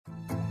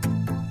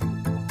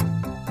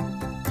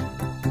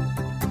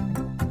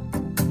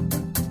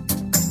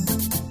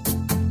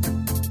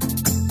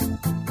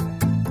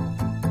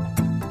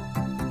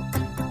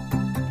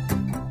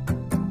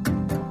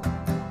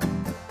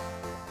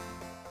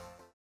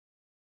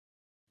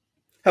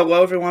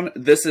Hello, everyone.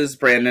 This is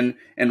Brandon,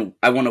 and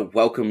I want to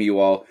welcome you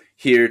all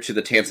here to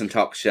the Tansen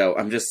Talk Show.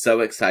 I'm just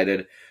so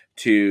excited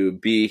to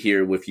be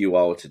here with you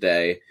all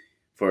today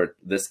for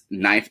this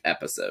 9th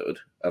episode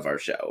of our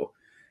show.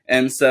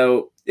 And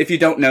so, if you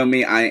don't know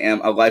me, I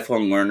am a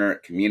lifelong learner,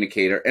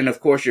 communicator, and of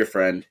course, your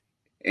friend.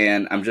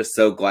 And I'm just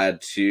so glad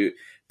to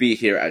be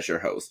here as your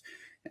host.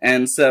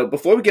 And so,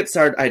 before we get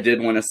started, I did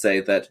want to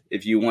say that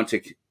if you want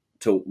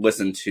to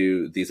listen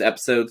to these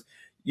episodes,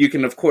 you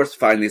can, of course,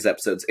 find these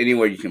episodes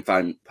anywhere you can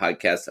find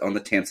podcasts on the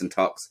Tansen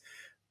Talks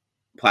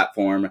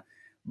platform.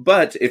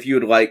 But if you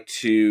would like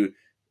to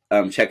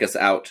check us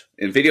out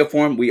in video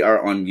form, we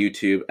are on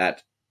YouTube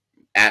at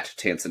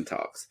Tansen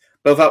Talks.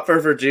 But without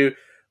further ado,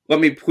 let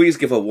me please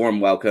give a warm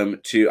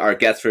welcome to our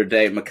guest for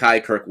today,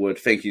 Makai Kirkwood.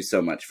 Thank you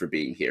so much for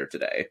being here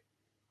today.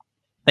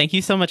 Thank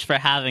you so much for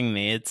having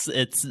me. It's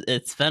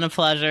been a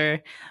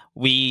pleasure.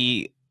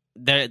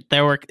 There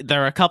were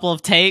a couple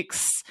of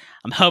takes.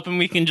 I'm hoping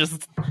we can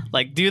just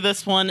do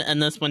this one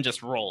and this one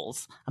just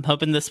rolls. I'm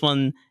hoping this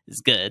one is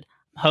good.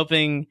 I'm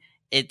hoping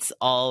it's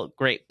all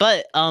great.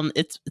 But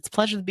it's a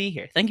pleasure to be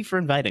here. Thank you for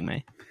inviting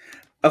me.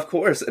 Of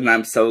course, and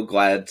I'm so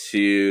glad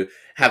to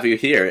have you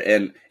here.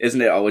 And isn't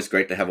it always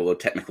great to have a little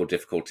technical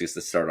difficulties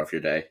to start off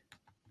your day?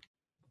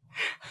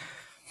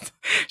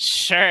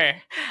 Sure.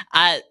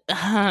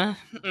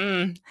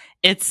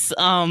 It's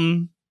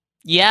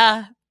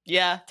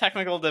yeah,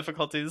 technical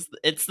difficulties.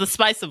 It's the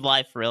spice of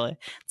life, really.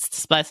 It's the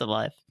spice of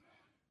life.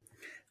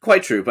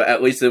 Quite true, but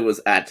at least it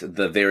was at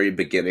the very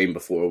beginning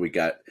before we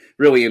got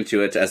really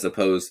into it, as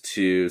opposed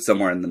to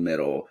somewhere in the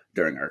middle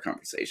during our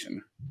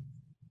conversation.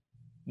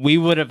 We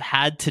would have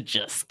had to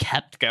just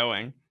kept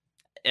going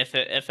if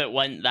it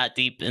went that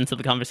deep into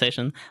the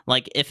conversation.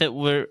 Like if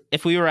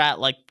we were at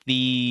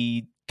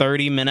the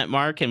 30-minute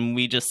mark and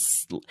we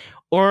just,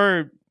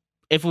 or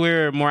if we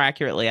were more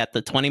accurately at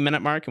the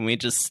 20-minute mark and we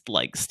just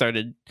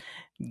started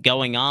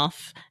going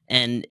off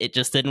and it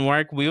just didn't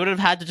work, we would have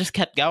had to just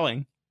kept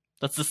going.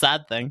 That's the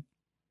sad thing.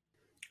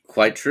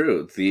 Quite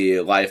true.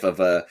 The life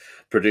of a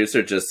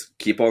producer, just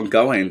keep on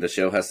going. The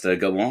show has to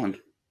go on.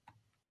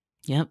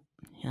 Yep.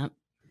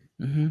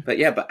 Mm-hmm.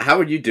 But how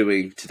are you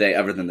doing today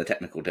other than the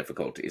technical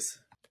difficulties?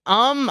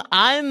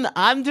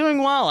 I'm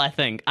doing well, I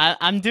think.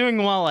 I'm doing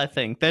well, I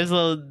think. There's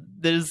a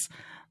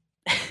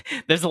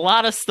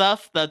lot of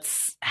stuff that's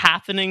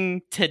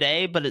happening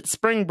today, but it's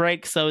spring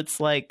break, so it's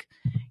I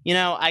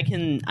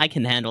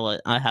can handle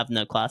it. I have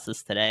no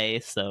classes today,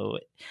 so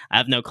I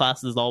have no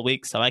classes all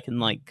week, so I can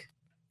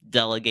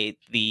delegate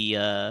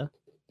the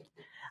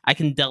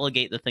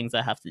things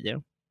I have to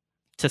do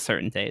to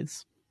certain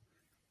days.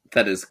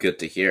 That is good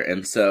to hear.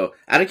 And so,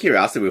 out of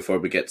curiosity, before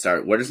we get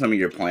started, what are some of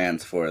your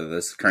plans for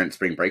this current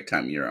spring break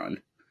time you're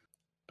on?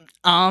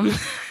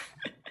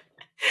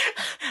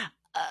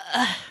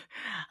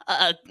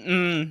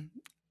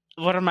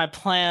 What are my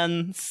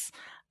plans?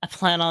 I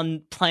plan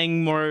on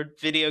playing more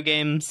video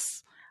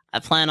games. I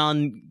plan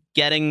on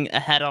getting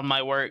ahead on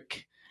my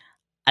work.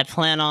 I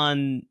plan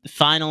on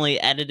finally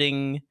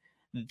editing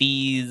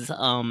these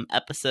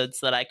episodes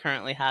that I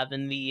currently have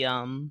in the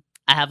I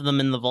have them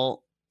in the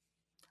vault.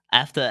 I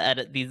have to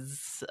edit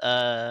these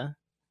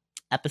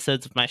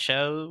episodes of my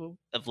show,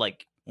 of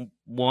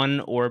one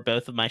or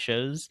both of my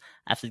shows.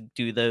 I have to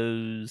do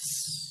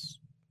those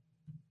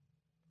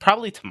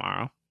probably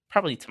tomorrow.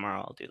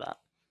 I'll do that.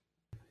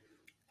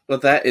 Well,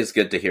 that is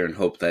good to hear, and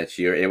hope that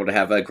you're able to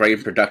have a great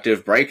and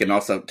productive break and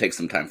also take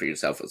some time for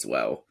yourself as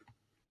well.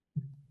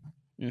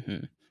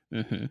 I'm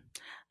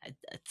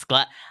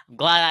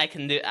glad I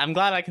can do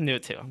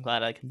it too. I'm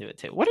glad I can do it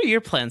too. What are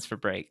your plans for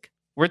break?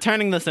 We're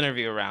turning this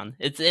interview around.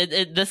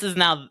 This is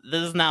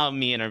now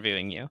me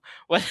interviewing you.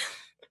 What?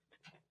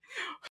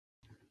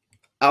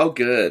 Oh,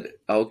 good.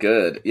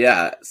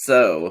 Yeah.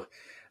 So,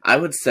 I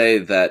would say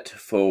that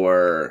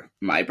for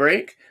my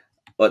break,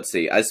 let's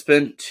see. I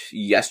spent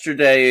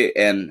yesterday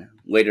and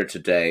later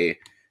today,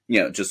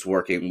 just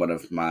working one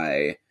of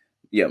my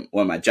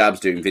jobs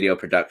doing video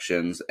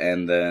productions,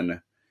 and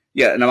then.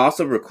 Yeah, and I'm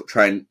also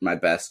trying my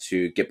best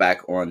to get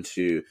back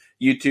onto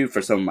YouTube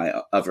for some of my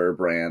other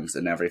brands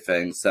and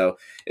everything. So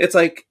it's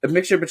a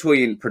mixture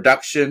between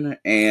production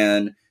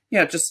and,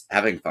 just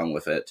having fun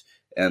with it.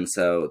 And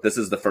so this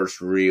is the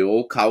first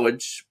real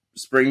college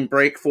spring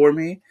break for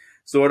me,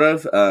 sort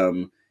of,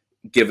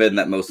 given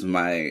that most of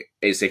my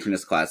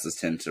asynchronous classes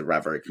tend to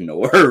rather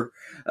ignore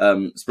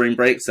spring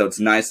break. So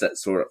it's nice that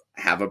sort of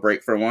have a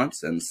break for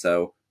once. And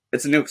so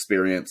it's a new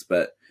experience,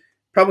 but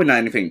probably not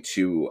anything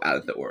too out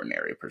of the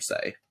ordinary, per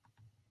se.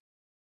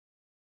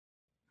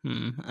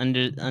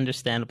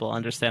 Understandable.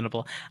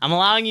 I'm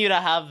allowing you to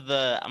have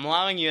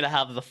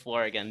the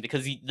floor again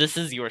because this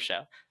is your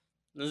show.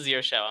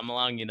 I'm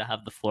allowing you to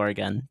have the floor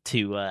again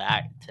to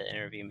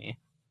interview me.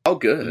 Oh,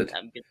 good.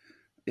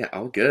 Yeah,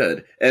 all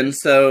good. And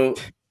so,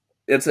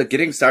 it's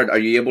getting started. Are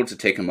you able to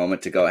take a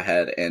moment to go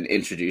ahead and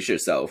introduce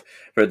yourself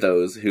for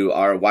those who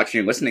are watching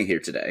and listening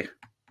here today?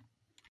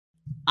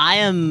 I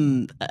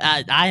am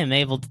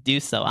able to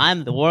do so.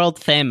 I'm the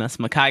world famous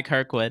Makai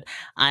Kirkwood.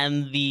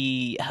 I'm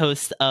the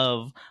host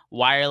of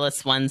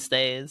Wireless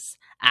Wednesdays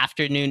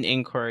Afternoon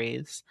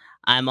Inquiries.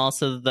 I'm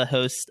also the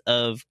host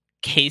of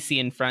Casey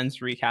and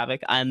Friends Wreak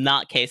Havoc. I'm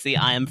not Casey.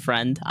 I am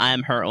Friend. I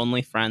am her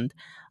only friend.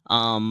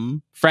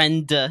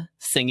 Friend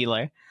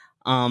singular.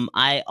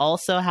 I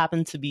also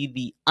happen to be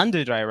the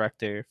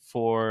underdirector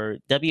for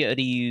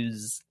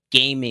WODU's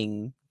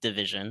gaming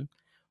division,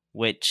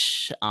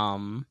 which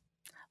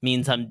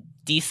means I'm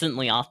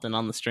decently often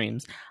on the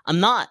streams. I'm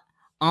not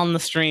on the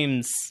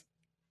streams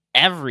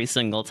every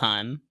single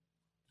time.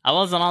 I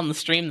wasn't on the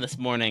stream this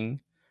morning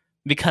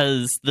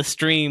because the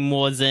stream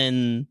was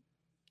in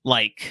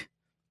like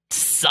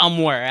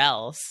somewhere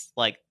else.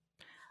 Like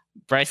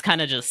Bryce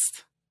kind of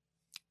just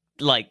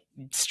like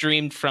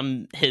streamed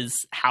from his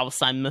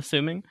house, I'm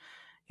assuming.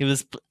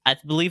 I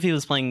believe he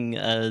was playing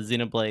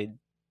Xenoblade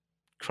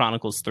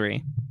Chronicles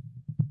 3,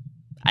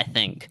 I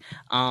think.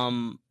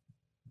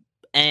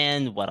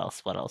 And what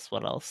else?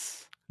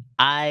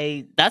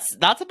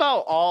 That's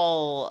about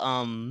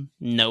all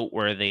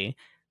noteworthy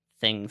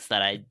things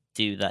that I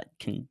do that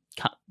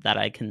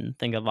I can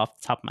think of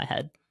off the top of my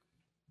head.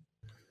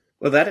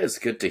 Well, that is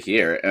good to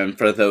hear. And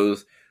for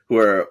those who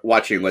are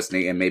watching and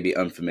listening and maybe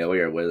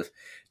unfamiliar with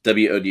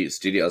WODU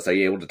Studios, are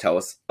you able to tell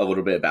us a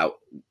little bit about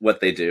what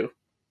they do?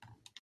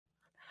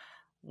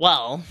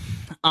 Well,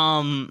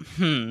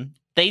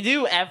 they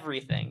do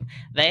everything.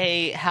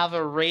 They have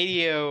a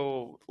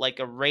radio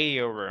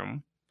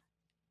room.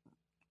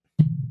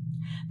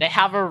 They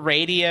have a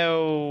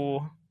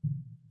radio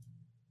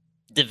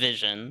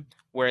division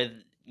where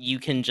you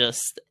can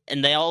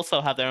and they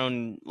also have their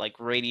own like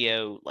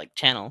radio like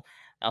channel.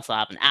 They also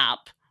have an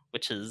app,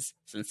 which is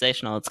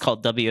sensational. It's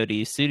called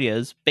WODU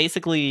Studios.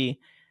 Basically,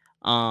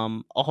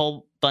 a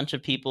whole bunch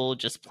of people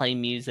just play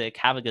music,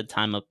 have a good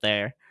time up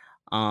there.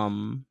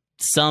 Some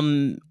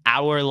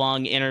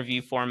hour-long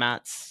interview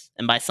formats,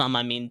 and by some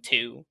I mean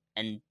 2,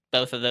 and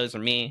both of those are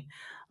me.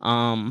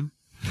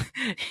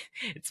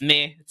 It's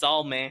me. It's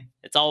all me.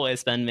 It's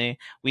always been me.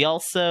 We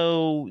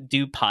also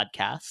do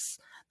podcasts.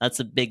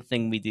 That's a big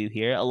thing we do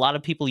here. A lot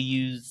of people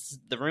use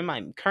the room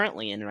I'm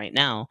currently in right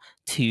now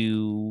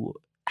to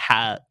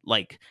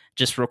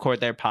just record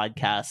their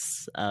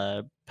podcasts,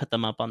 put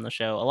them up on the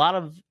show.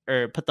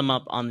 Put them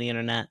up on the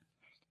internet.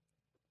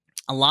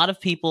 A lot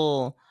of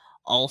people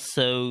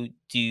also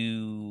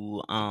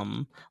do.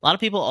 A lot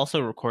of people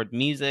also record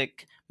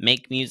music,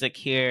 make music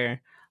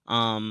here.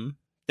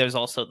 There's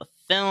also the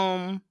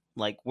film.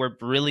 Like we're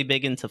really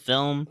big into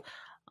film.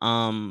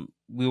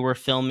 We were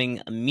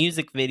filming a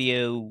music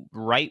video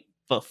right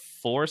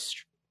before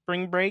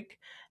spring break,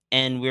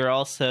 and we're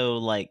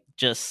also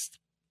just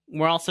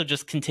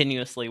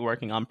continuously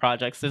working on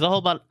projects. There's a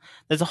whole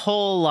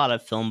lot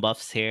of film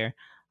buffs here.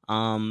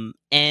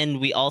 And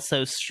we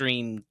also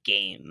stream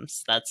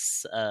games.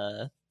 That's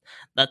the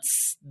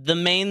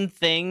main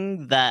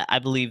thing that I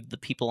believe the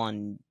people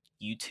on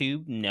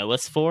YouTube know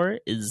us for,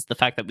 is the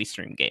fact that we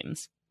stream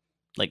games.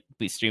 Like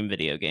we stream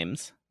video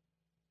games.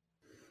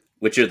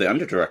 Which you're the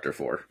underdirector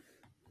for.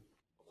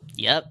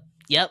 Yep.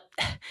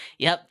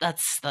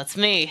 That's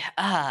me.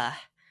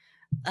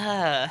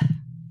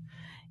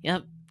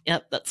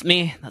 Yep, that's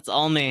me. That's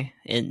all me.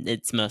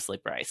 It's mostly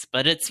Bryce,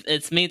 but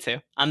it's me too.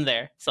 I'm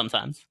there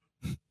sometimes.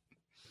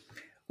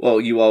 Well,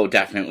 you all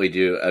definitely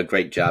do a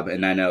great job,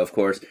 and I know, of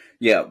course,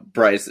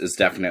 Bryce is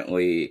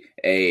definitely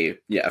a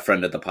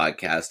friend of the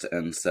podcast,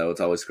 and so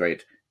it's always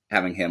great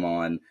having him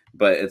on.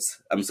 But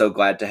I'm so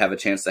glad to have a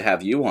chance to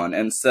have you on,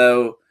 and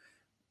so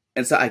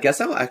I guess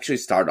I'll actually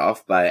start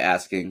off by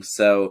asking,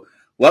 so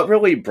what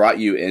really brought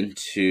you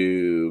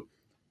into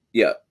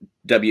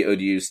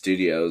WODU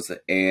Studios,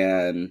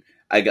 and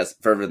I guess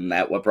further than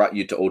that, what brought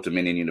you to Old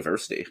Dominion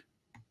University?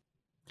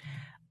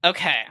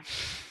 Okay.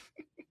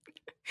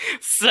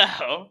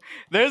 So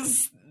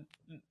there's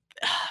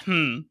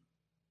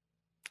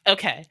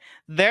okay,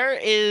 there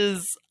are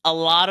a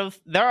lot of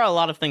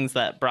things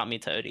that brought me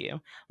to ODU.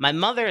 My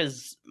mother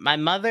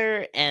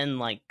and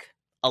like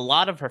a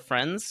lot of her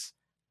friends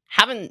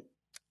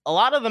a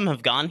lot of them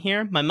have gone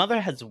here. My mother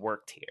has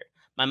worked here.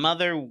 My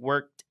mother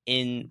worked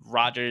in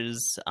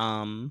Rogers,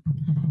 in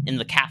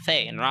the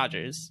cafe in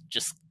Rogers,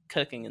 just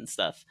cooking and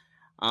stuff.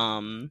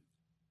 Like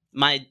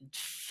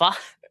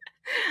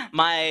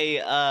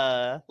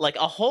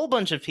a whole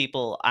bunch of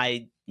people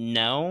I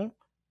know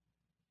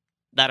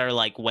that are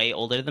like way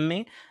older than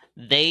me,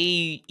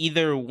 they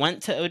either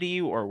went to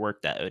ODU or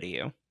worked at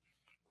ODU.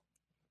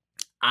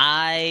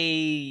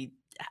 I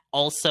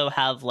also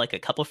have like a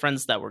couple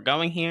friends that were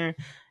going here,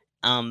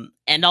 and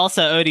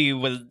also ODU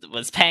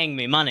was paying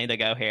me money to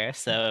go here,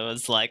 so it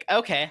was like,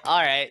 okay,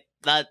 all right,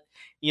 that,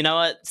 you know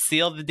what,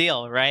 seal the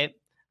deal, right?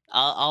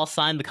 I'll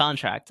sign the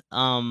contract.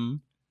 And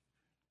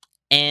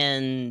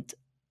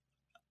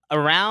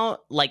around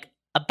like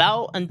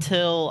about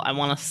until I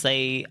want to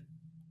say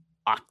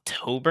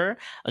October,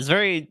 I was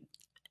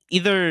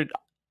either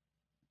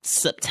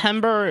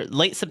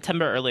late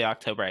September, early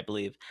October, I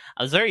believe.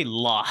 I was very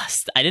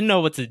lost. I didn't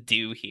know what to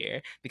do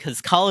here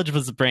because college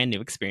was a brand new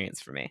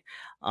experience for me.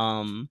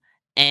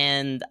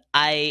 And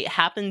I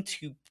happened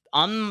to,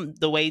 on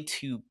the way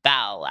to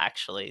BAL,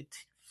 actually,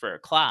 for a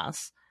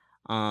class,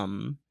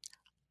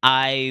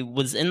 I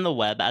was in the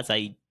web, as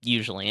I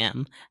usually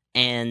am,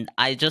 and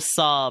I just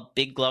saw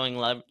big glowing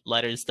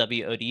letters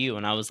WODU,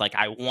 and I was like,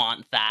 I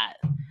want that.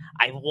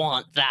 I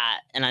want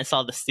that. And I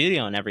saw the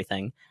studio and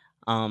everything.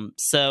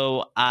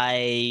 So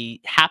I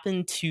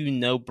happened to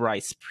know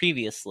Bryce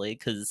previously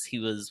because he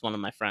was one of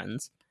my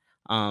friends.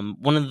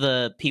 One of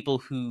the people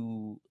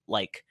who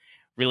like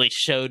really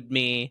showed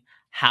me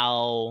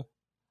how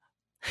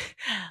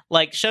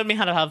showed me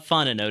how to have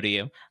fun in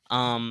ODU.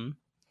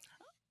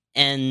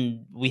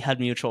 And we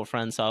had mutual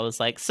friends, so I was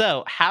like,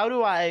 so how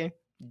do I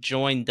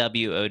join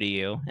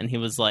WODU? And he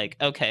was like,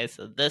 okay,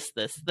 so this.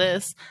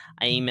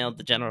 I emailed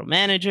the general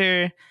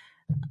manager,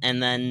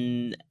 and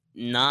then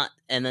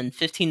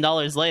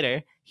 $15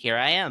 later, here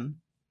I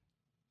am.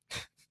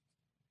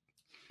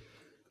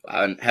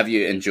 Have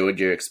you enjoyed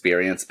your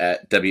experience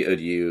at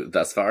WODU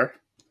thus far?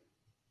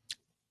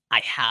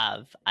 I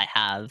have.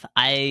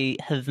 I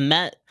have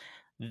met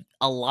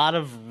a lot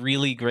of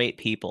really great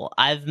people.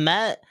 I've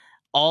met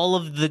all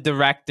of the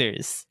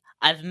directors.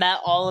 I've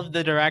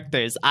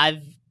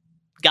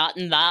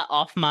gotten that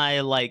off my,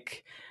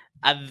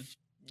 I've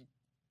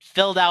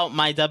filled out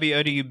my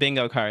WODU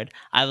bingo card.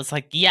 I was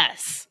like,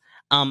 yes.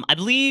 I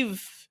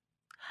believe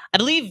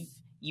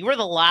you were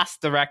the last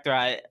director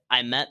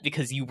I met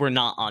because you were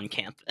not on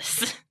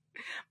campus.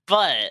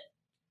 But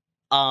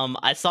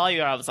I saw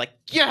you and I was like,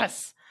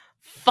 yes,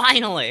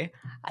 finally,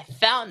 I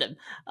found him.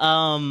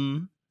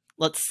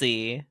 Let's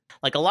see.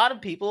 Like, a lot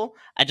of people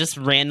I just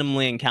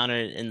randomly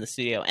encountered in the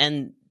studio,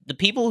 and the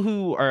people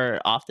who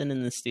are often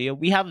in the studio,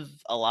 we have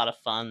a lot of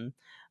fun.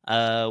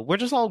 We're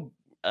just all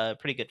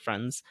pretty good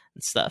friends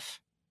and stuff.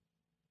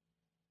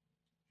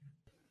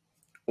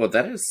 Well,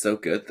 that is so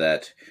good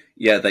that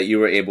you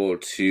were able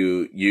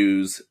to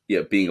use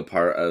being a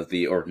part of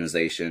the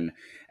organization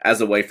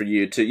as a way for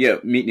you to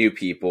meet new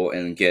people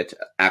and get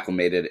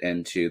acclimated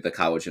into the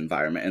college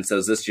environment. And so,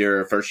 is this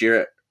your first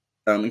year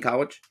in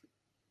college?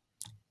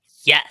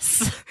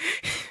 Yes.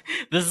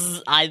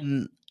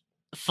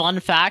 Fun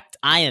fact,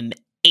 I am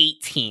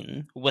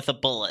 18 with a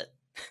bullet.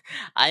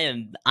 I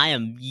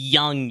am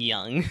young.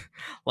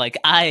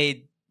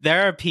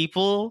 There are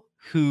people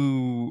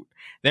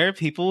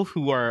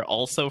who are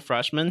also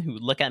freshmen who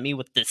look at me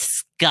with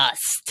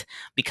disgust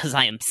because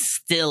I am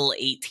still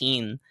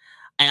 18,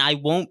 and I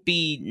won't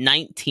be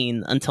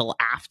 19 until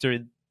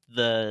after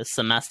the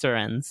semester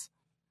ends.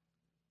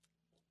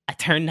 I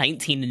turned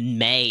 19 in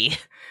May.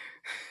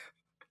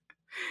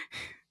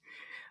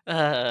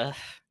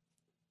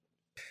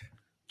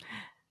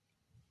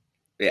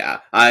 Yeah,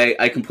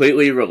 I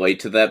completely relate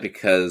to that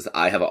because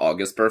I have an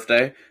August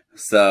birthday.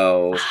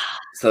 So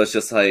it's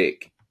just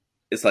like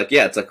it's like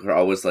we're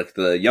always like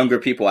the younger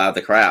people out of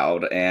the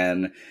crowd,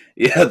 and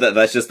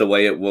that's just the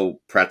way it will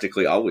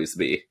practically always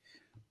be.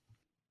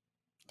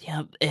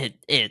 Yeah,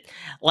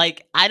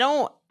 I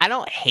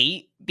don't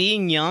hate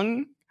being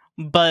young,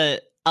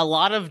 but a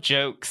lot of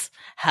jokes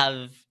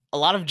has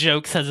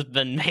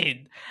been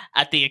made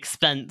at the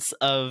expense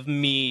of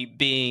me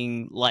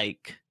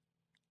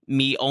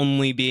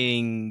only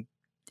being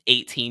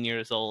 18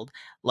 years old.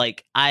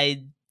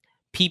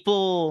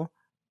 People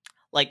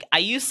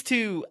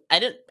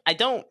I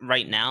don't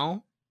right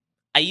now.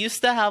 I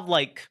used to have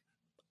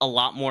a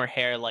lot more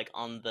hair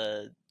on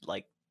the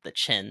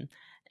chin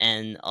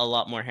and a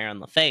lot more hair on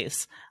the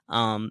face.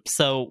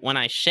 So when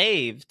I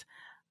shaved,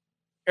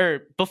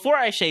 or before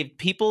I shaved,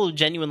 people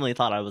genuinely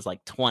thought I was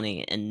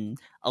 20, and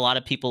a lot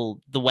of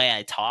people, the way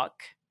I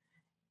talk,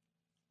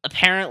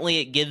 apparently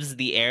it gives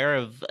the air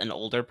of an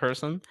older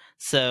person.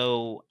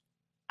 So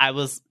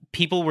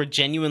people were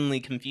genuinely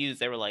confused.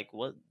 They were like,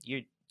 "What?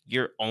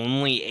 You're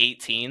only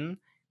 18?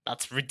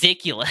 That's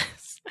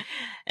ridiculous."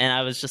 And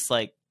I was just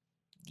like,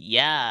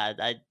 yeah,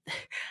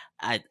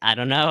 I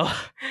don't know.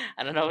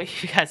 I don't know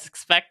what you guys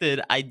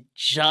expected. I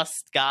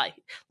just got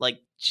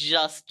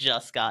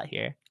just got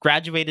here.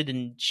 Graduated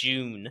in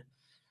June.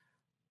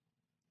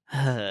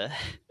 Well,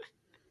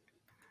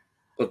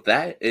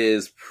 that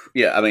is,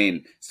 I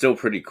mean, still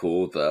pretty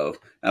cool, though.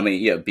 I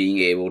mean, being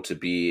able to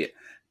be,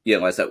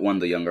 like I said, one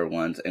of the younger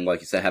ones, and like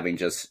you said, having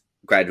just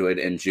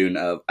graduated in June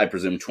of, I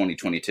presume,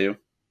 2022.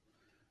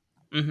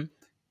 Mm-hmm.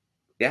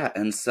 Yeah,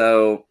 and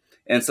so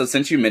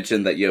since you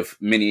mentioned that you have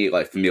many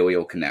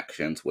familial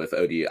connections with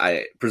ODU,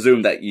 I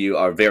presume that you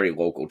are very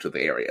local to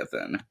the area.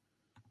 Then,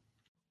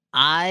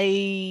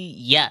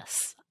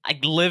 yes, I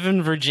live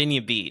in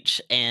Virginia Beach,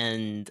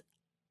 and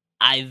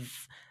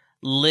I've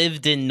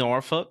lived in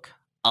Norfolk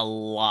a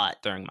lot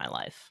during my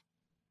life.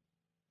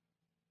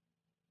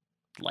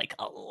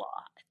 A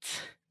lot.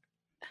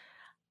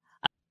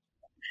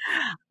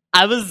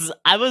 I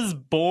was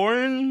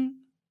born,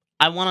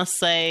 I want to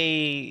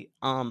say,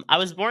 I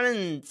was born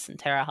in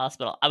Sentara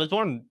Hospital. I was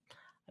born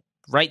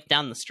right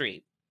down the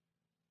street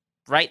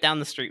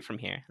from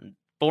here.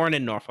 Born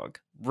in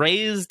Norfolk,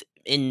 raised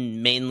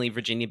in mainly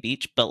Virginia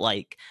Beach, but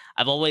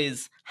I've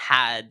always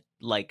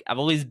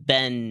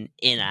been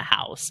in a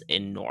house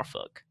in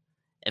Norfolk,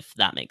 if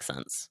that makes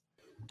sense.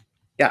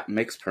 Yeah,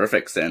 makes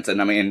perfect sense.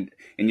 And I mean,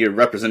 and you're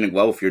representing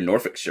well with your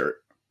Norfolk shirt.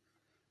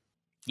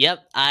 Yep,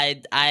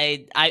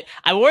 I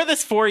wore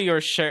this for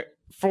your shirt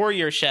for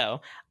your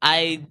show.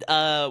 I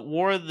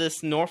wore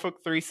this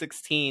Norfolk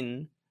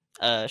 316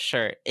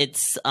 shirt.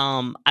 It's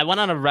I went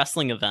on a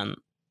wrestling event.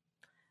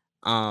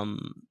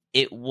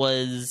 It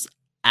was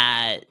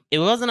it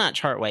wasn't at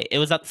Chartway. It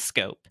was at the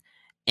Scope.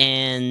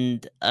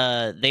 And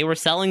they were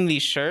selling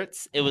these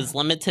shirts. It was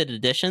limited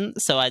edition,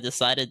 so I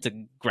decided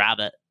to grab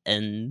it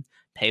and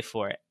pay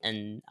for it.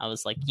 And I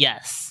was like,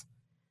 yes.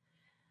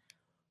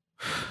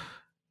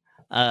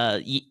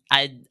 I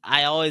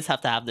always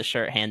have to have the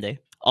shirt handy.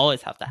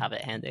 Always have to have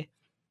it handy.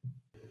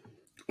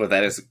 Well,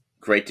 that is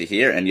great to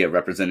hear, and you're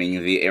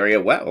representing the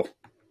area well.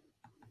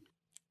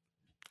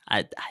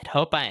 I'd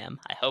hope I am.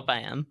 I hope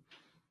I am.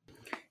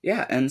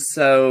 Yeah, and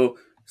so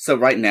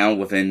right now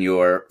within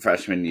your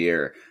freshman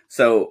year,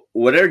 so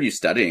what are you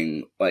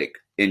studying, like,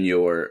 in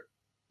your,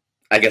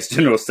 I guess,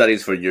 general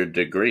studies for your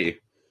degree?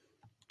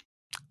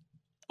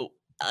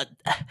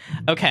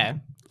 Okay,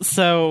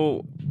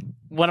 so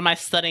what am I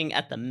studying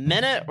at the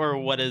minute, or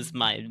what is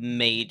my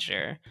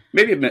major?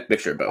 Maybe a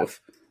mixture of both.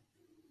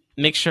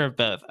 Mixture of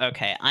both.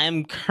 Okay, I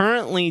am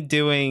currently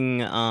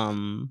doing a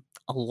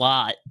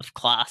lot of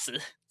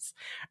classes.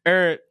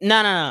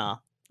 No,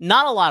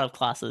 not a lot of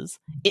classes.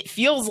 It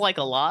feels like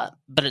a lot,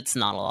 but it's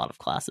not a lot of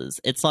classes.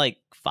 It's like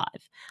 5.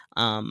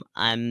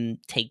 I'm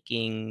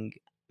taking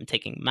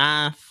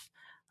math,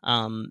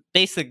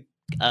 basic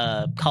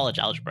college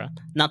algebra,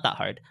 not that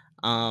hard.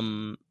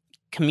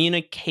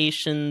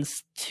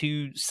 Communications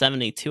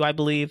 272, I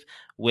believe,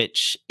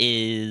 which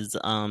is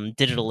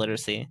digital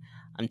literacy.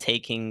 I'm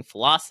taking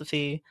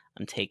philosophy.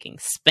 I'm taking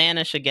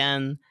Spanish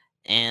again,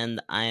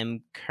 and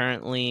I'm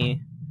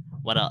currently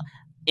what else?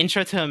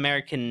 Intro to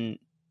American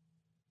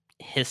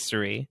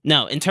history.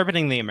 No,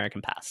 interpreting the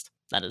American past.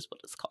 That is what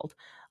it's called.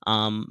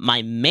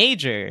 My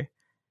major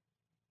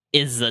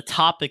is a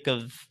topic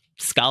of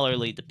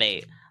scholarly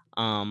debate.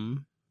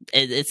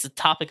 It's a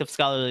topic of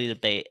scholarly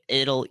debate.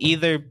 It'll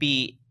either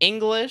be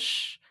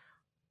English,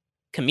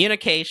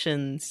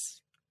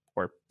 communications,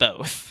 or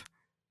both.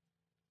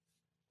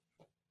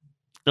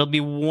 It'll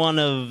be one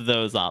of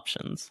those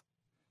options.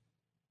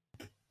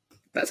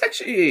 That's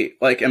actually,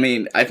 like, I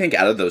mean, I think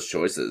out of those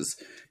choices,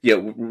 yeah,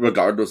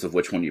 regardless of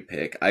which one you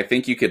pick, I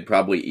think you could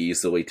probably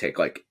easily take,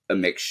 like, a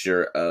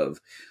mixture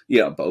of,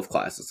 both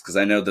classes. Because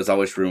I know there's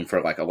always room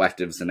for, like,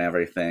 electives and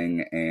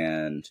everything.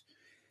 And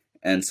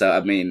so,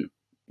 I mean,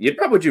 you'd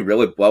probably do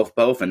really well with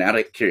both. And out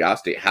of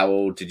curiosity,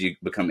 how did you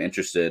become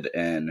interested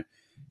in,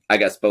 I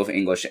guess, both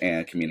English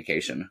and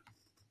communication?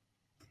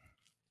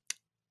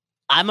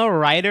 I'm a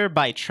writer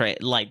by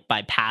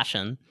by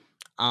passion.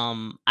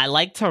 I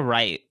like to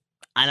write,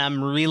 and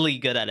I'm really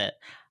good at it.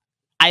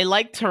 I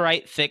like to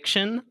write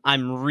fiction.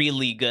 I'm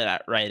really good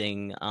at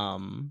writing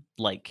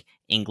like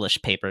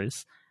English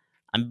papers.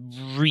 I'm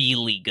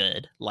really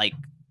good. Like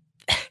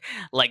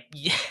like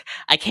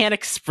I can't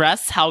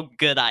express how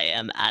good I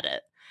am at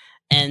it.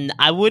 And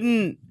I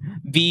wouldn't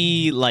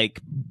be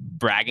like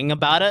bragging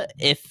about it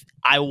if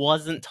I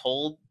wasn't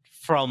told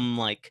from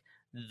like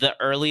the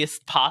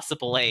earliest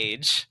possible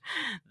age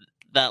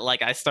that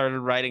like I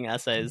started writing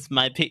essays.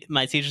 My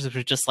teachers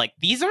were just like,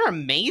 "These are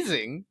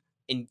amazing."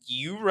 And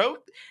you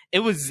wrote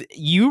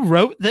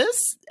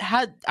this?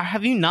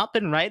 Have you not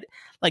been writing?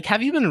 Like,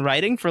 have you been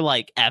writing for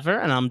like ever?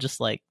 And I'm just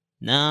like,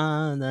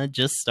 nah, I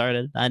just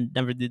started. I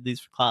never did these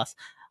for class.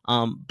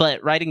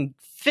 But writing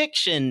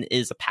fiction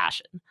is a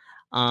passion.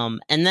 And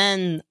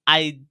then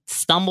I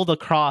stumbled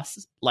upon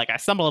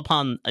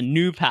a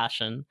new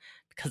passion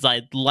because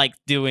I like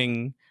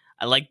being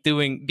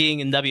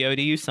in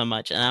WODU so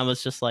much. And I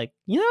was just like,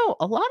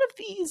 a lot of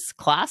these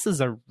classes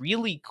are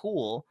really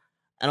cool.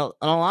 And a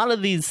lot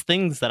of these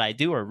things that I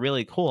do are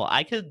really cool.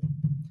 I could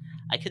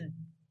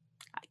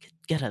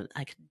get a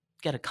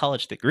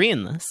college degree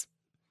in this.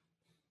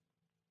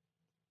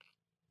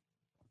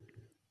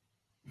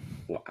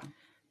 Wow.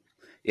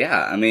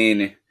 Yeah, I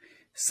mean,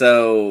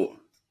 so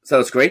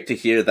it's great to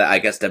hear that I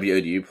guess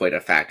WODU played a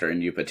factor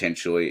in you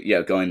potentially,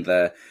 going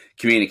the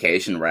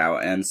communication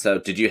route. And so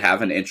did you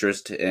have an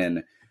interest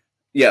in,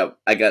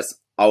 I guess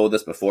all of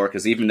this before?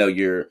 Because even though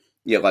you're,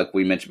 like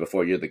we mentioned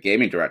before, you're the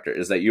gaming director,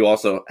 is that you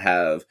also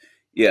have,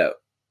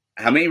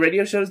 how many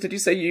radio shows did you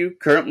say you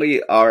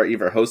currently are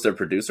either host or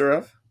producer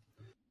of?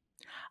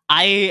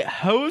 I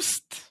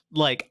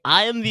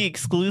am the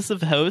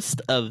exclusive host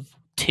of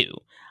 2.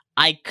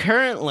 I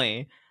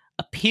currently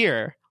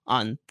appear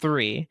on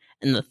 3,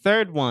 and the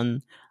third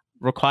one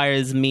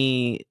requires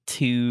me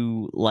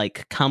to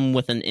like come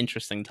with an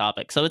interesting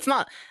topic. So it's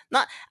not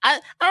I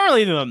don't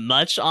really do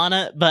much on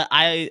it, but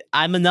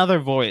I'm another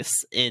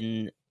voice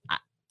in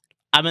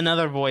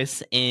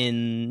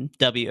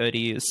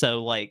WODU.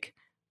 So like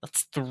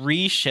that's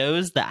 3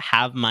 shows that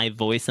have my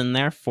voice in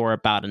there for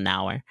about an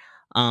hour.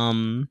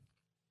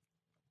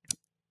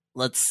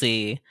 Let's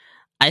see.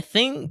 I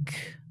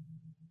think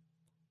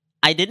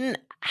I didn't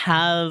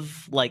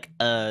have like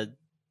I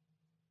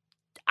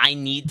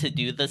need to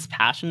do this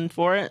passion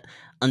for it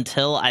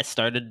until I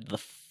started the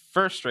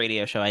first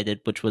radio show I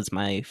did, which was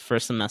my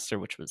first semester,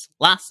 which was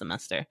last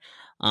semester,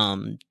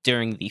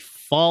 during the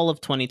fall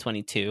of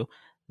 2022,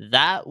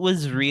 that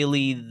was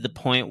really the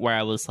point where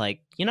I was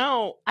like,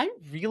 I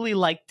really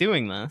like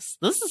doing this.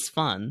 This is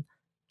fun.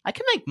 I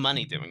can make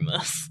money doing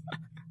this.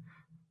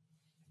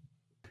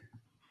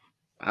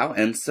 Wow,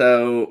 and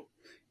so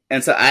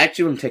I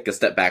actually want to take a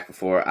step back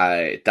before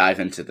I dive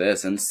into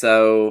this. And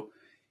so,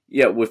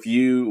 with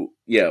you,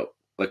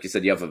 like you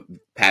said, you have a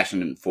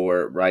passion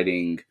for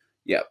writing,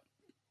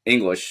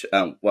 English.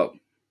 Well,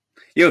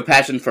 you have a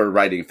passion for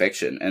writing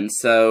fiction. And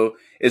so,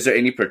 is there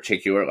any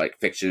particular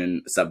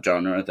fiction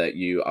subgenre that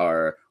you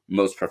are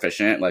most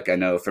proficient at? Like, I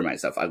know for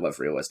myself, I love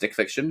realistic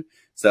fiction.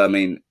 So,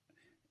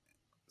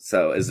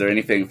 is there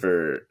anything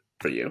for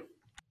you?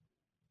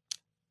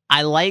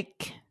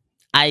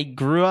 I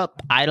grew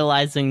up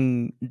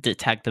idolizing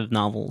detective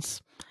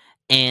novels,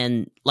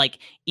 and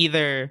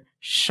either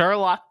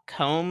Sherlock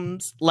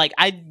Holmes,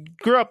 I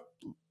grew up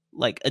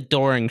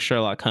adoring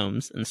Sherlock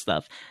Holmes and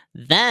stuff.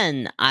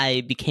 Then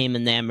I became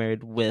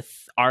enamored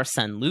with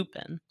Arsène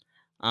Lupin,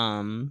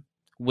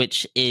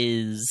 which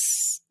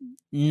is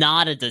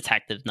not a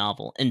detective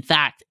novel. In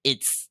fact,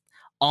 it's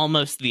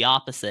almost the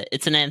opposite.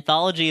 It's an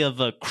anthology of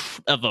a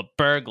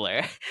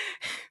burglar,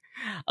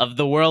 of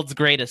the world's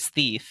greatest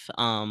thief,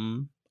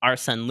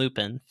 Arsène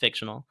Lupin,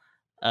 fictional,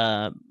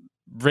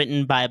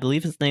 written by, I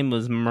believe his name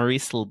was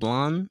Maurice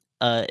Leblanc.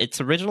 It's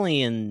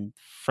originally in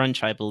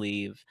French, I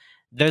believe.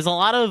 There's a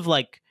lot of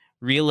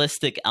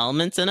realistic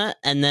elements in it,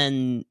 and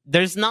then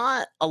there's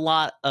not a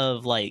lot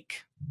of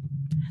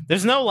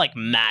there's no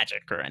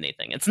magic or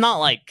anything. It's not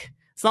like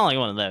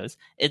one of those.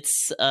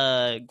 It's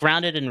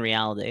grounded in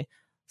reality.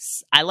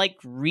 I like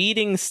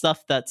reading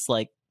stuff that's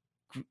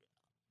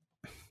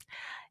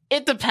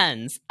it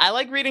depends. I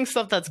like reading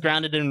stuff that's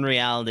grounded in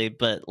reality,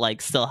 but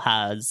still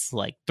has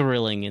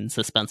thrilling and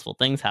suspenseful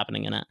things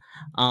happening in it.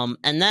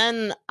 And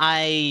then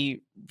I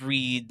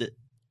read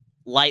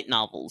light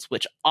novels,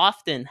 which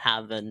often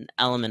have an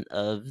element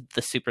of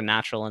the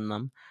supernatural in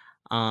them.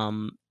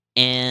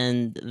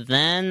 And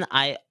then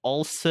I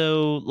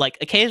also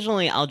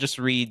occasionally I'll just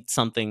read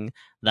something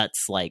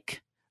that's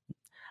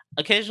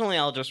occasionally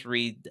I'll just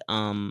read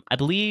I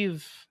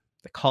believe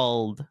they're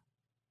called,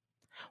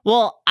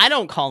 well, I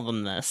don't call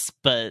them this,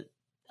 but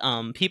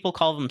people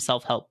call them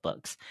self-help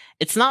books.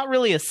 It's not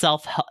really a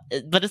self-help,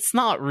 but it's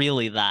not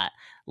really that.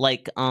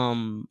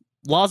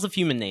 Laws of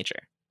Human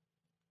Nature,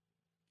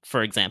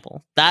 for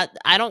example. That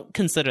I don't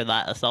consider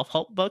that a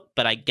self-help book,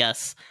 but I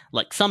guess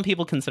some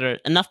people consider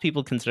it, enough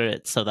people consider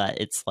it so that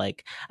it's I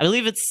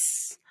believe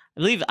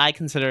I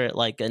consider it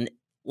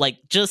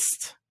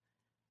just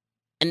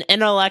an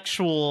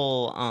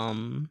intellectual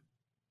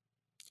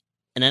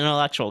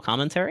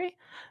commentary,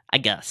 I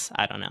guess.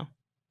 I don't know.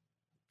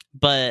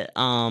 But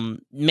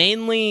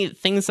mainly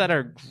things that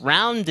are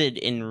grounded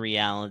in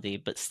reality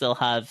but still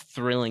have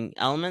thrilling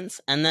elements,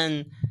 and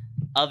then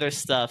other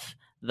stuff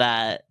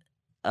that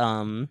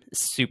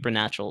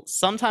supernatural.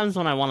 Sometimes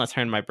when I want to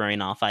turn my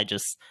brain off, I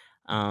just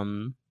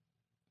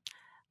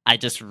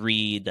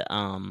read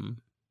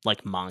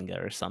manga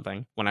or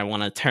something when I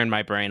want to turn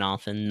my brain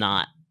off and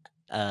not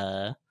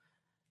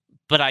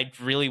but I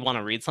really want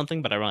to read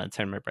something, but I want to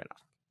turn my brain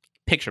off.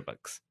 Picture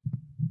books.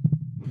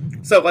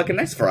 So, a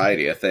nice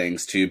variety of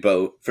things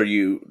for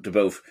you to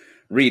both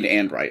read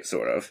and write,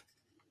 sort of.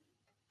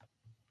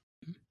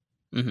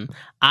 Mm-hmm.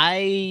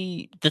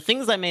 The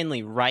things I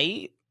mainly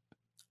write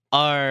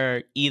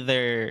are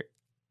either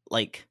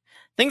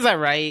things I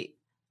write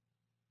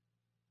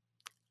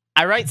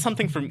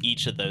something from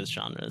each of those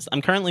genres.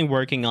 I'm currently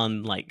working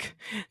on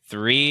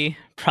 3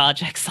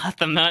 projects at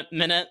the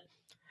minute.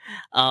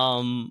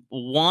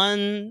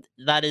 One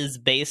that is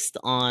based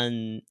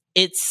on,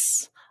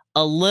 it's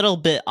a little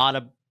bit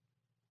of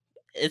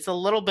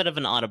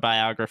an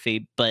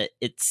autobiography, but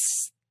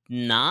it's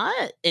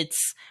not.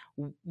 It's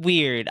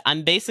weird.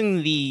 I'm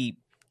basing the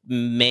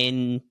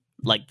main,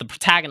 the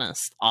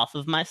protagonist off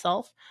of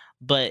myself,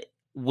 but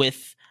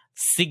with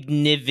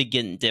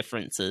significant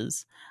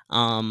differences.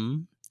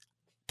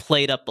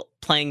 Playing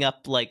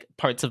up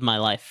parts of my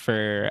life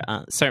for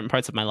certain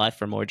parts of my life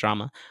for more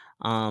drama.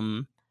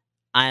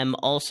 I'm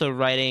also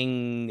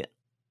writing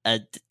a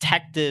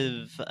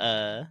detective,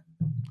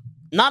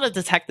 not a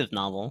detective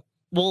novel.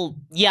 Well,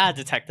 yeah, a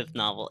detective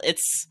novel.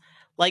 It's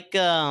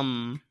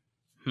I'm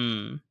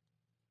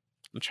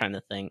trying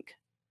to think.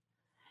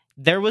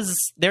 There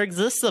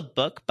exists a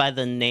book by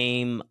the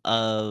name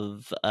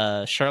of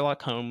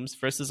Sherlock Holmes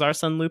versus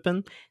Arsène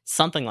Lupin,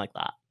 something like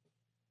that.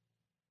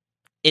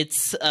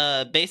 It's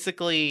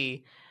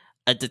basically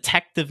a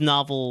detective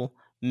novel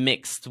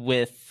mixed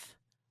with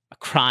a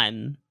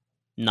crime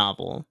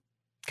novel,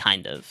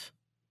 kind of.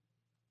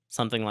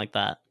 Something like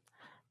that.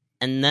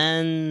 And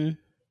then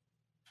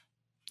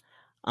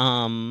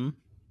someone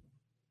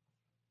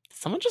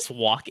just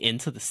walk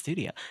into the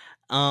studio.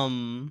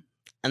 And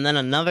then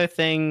another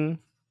thing,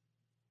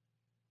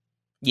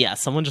 yeah,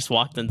 someone just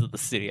walked into the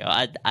studio.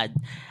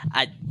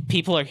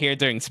 People are here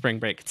during spring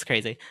break. It's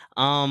crazy.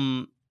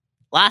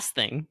 Last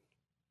thing,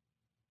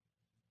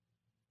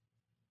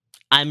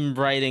 I'm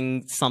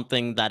writing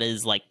something that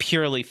is like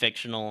purely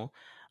fictional,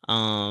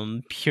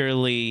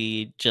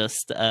 purely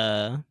just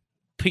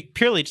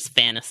purely just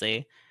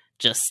fantasy,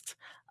 just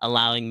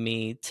allowing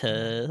me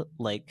to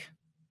like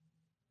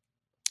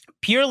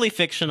purely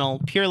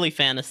fictional, purely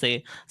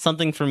fantasy,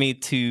 something for me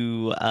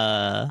to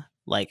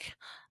like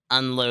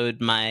unload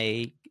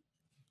my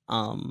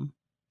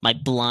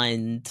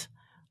blind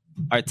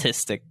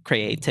artistic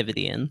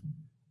creativity in.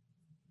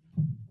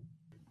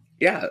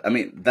 Yeah, I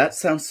mean, that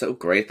sounds so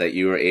great that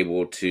you were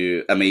able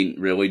to, I mean,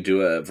 really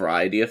do a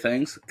variety of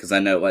things. Because I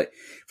know, like,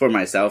 for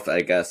myself,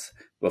 I guess,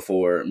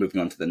 before moving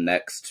on to the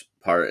next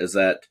part, is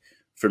that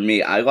for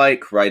me, I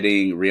like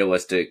writing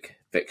realistic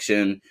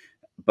fiction,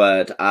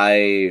 but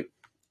I'm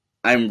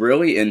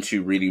really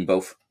into reading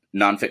both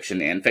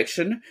nonfiction and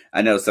fiction.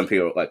 I know some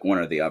people like one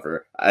or the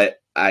other.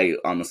 I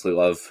honestly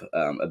love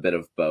a bit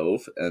of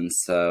both, and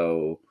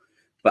so,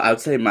 but I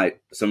would say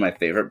some of my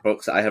favorite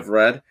books I have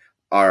read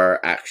are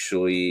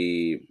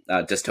actually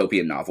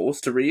dystopian novels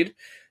to read.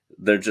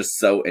 They're just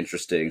so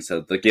interesting.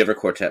 So, The Giver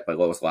Quartet by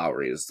Lois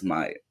Lowry is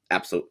my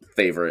absolute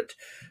favorite,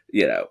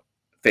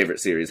 favorite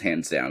series,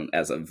 hands down,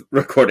 as of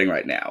recording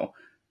right now.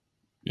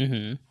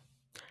 Mm-hmm.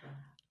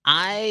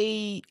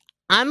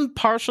 I'm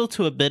partial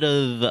to a bit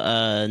of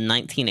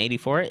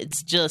 1984.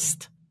 It's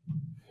just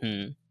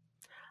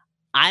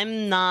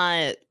I'm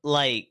not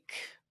like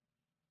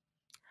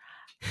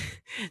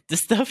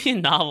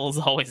dystopian novels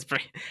always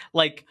bring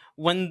like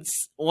when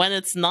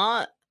it's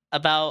not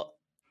about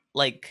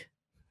like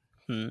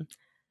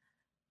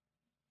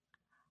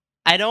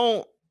I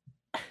don't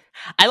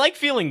I like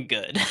feeling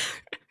good.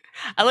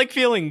 I like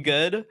feeling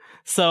good.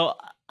 So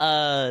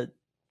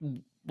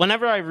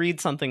whenever I read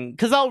something,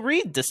 because I'll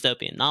read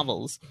dystopian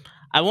novels,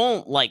 I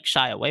won't like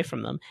shy away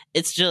from them.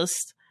 It's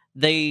just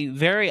they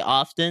very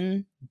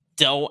often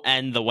don't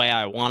end the way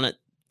I want it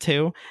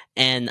to,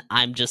 and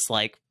I'm just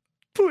like,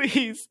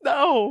 please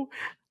no.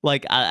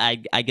 Like I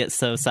get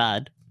so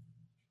sad.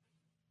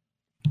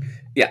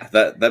 Yeah,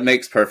 that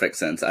makes perfect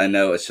sense. I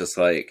know it's just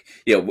like,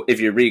 if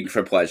you're reading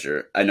for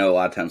pleasure, I know a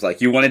lot of times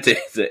like you want it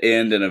to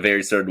end in a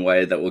very certain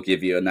way that will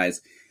give you a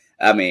nice,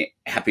 I mean,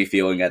 happy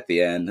feeling at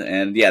the end.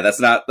 And yeah, that's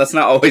not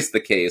always the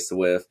case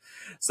with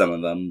some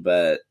of them,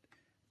 but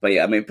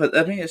yeah, I mean,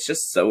 it's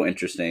just so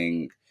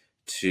interesting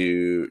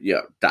to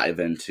dive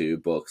into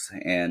books.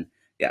 And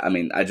yeah, I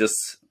mean, I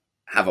just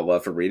have a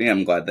love for reading.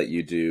 I'm glad that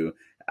you do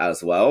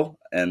as well.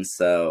 And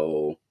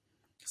so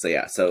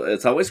yeah, so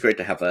it's always great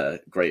to have a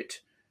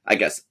great, I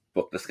guess,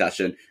 book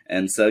discussion.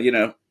 And so,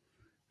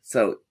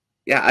 so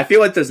yeah, I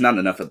feel like there's not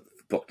enough of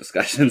book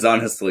discussions,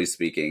 honestly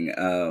speaking.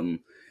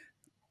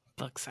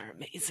 Books are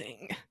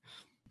amazing.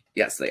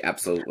 Yes, they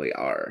absolutely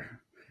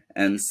are.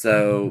 And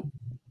so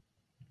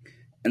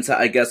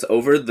I guess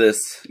over this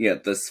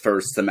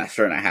first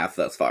semester and a half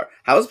thus far,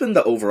 how has been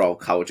the overall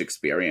college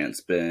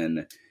experience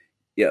been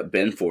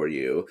for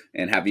you,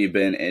 and have you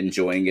been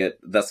enjoying it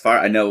thus far?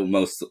 I know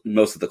most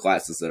of the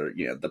classes are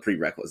the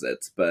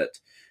prerequisites, but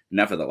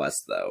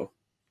nevertheless, though.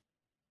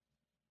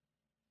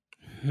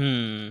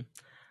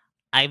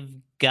 I've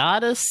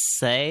gotta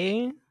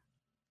say,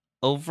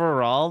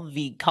 overall,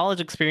 the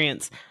college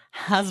experience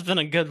has been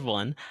a good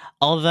one.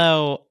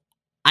 Although,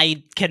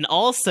 I can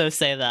also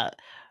say that,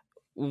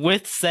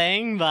 with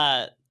saying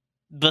that,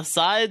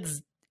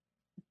 besides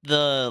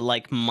the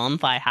like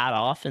month I had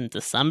off in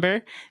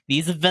December,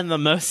 these have been the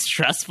most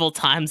stressful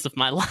times of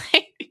my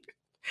life.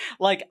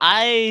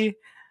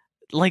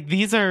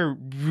 These are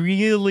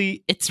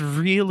really, it's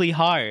really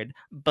hard,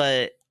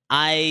 but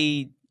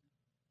I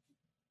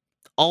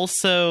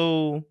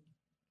also,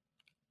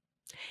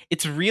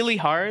 it's really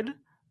hard,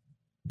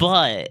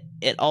 but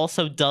it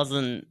also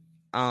doesn't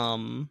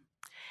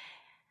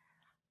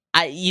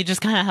you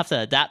just kind of have to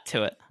adapt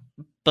to it.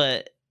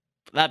 But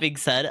that being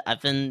said, I've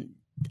been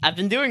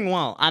doing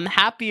well. I'm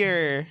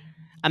happier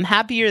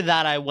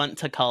that I went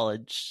to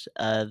college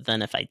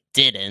than if I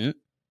didn't.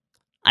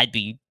 I'd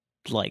be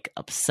like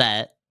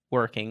upset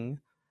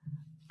working.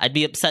 I'd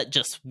be upset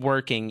just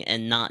working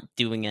and not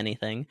doing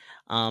anything.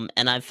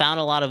 And I've found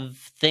a lot of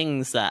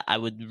things that I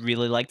would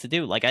really like to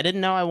do. Like, I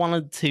didn't know I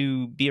wanted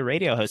to be a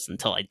radio host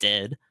until I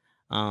did.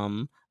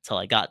 Until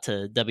I got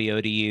to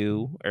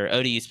WODU, or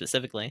ODU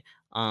specifically.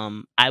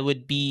 I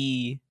would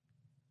be...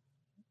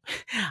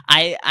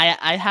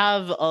 I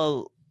have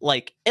a,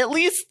 like, at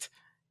least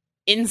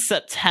in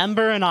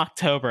September and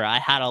October, I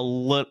had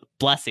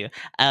bless you,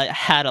 I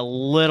had a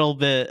little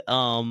bit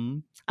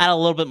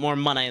more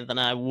money than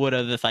I would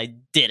have if I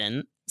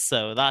didn't,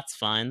 so that's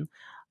fine.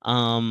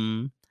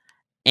 And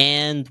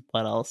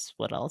what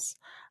else?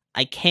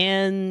 I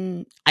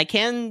can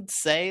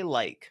say,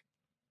 like,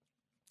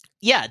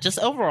 yeah, just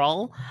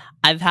overall,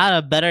 I've had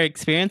a better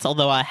experience,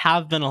 although I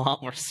have been a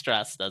lot more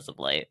stressed as of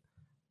late.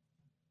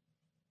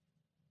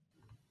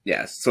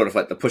 Yeah, sort of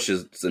like the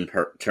pushes and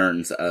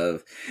turns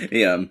of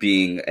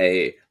being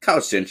a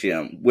college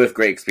student. With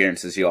great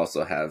experiences, you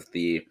also have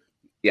the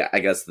I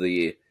guess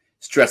the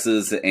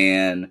stresses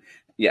and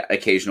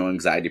occasional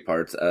anxiety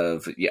parts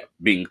of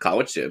being a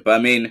college student. But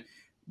I mean,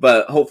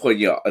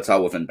 hopefully it's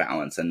all within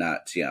balance and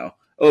not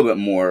a little bit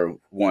more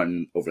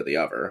one over the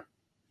other.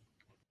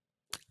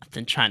 I've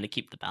been trying to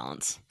keep the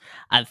balance.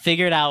 I've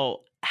figured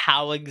out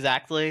how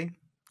exactly.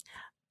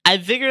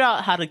 I've figured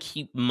out how to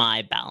keep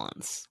my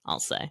balance, I'll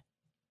say.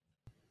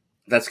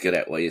 That's good,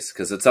 at least,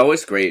 because it's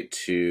always great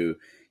to,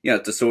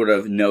 to sort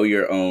of know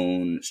your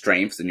own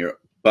strengths and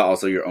but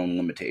also your own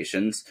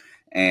limitations,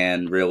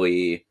 and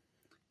really,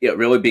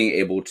 really being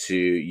able to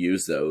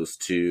use those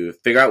to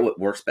figure out what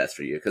works best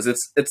for you. Because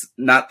it's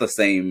not the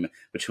same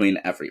between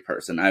every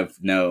person.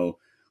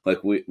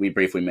 Like we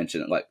briefly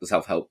mentioned, like the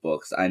self-help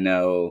books. I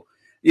know,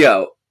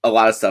 a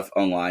lot of stuff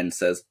online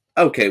says,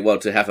 okay, well,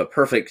 to have a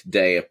perfect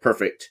day, a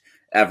perfect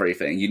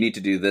everything, you need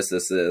to do this,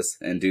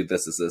 and do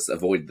this,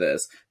 avoid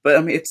this. But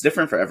I mean, it's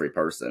different for every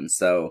person.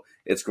 So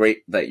it's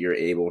great that you're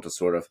able to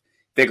sort of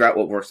figure out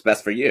what works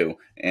best for you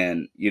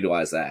and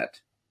utilize that.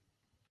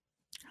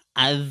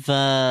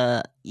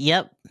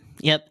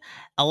 Yep.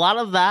 A lot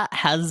of that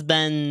has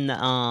been,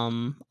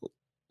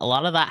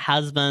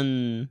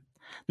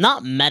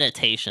 not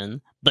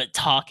meditation, but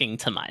talking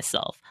to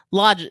myself,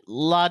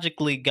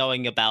 logically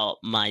going about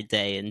my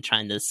day and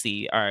trying to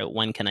see, all right,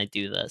 when can I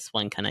do this?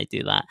 When can I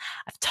do that?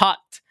 I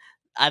talk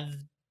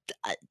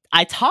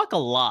a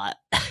lot.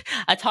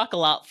 I talk a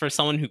lot for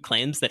someone who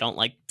claims they don't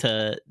like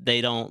talk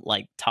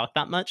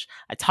that much.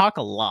 I talk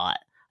a lot.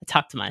 I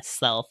talk to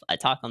myself. I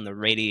talk on the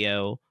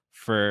radio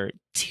for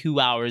 2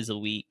 hours a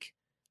week,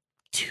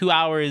 2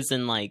 hours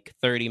and like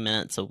 30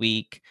 minutes a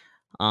week.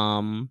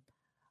 I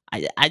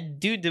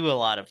do a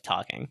lot of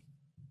talking.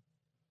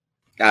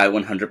 I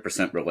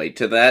 100% relate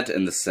to that,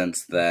 in the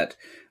sense that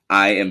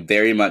I am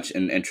very much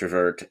an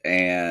introvert,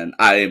 and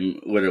I am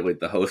literally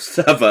the host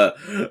of a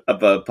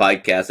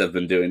podcast. I've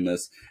been doing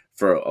this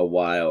for a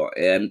while,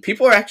 and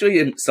people are actually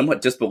in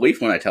somewhat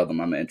disbelief when I tell them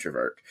I'm an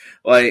introvert.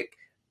 Like,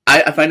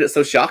 I find it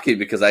so shocking,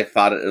 because I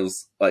thought it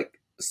was I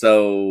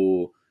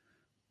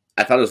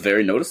thought it was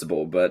very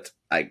noticeable, but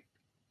I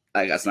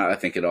guess not. I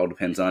think it all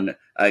depends on,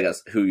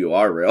 who you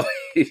are,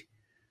 really.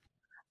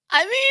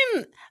 I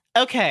mean,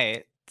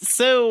 okay,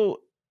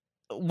 so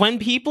when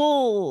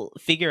people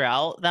figure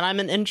out that I'm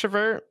an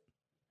introvert,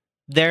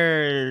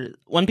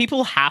 when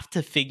people have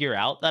to figure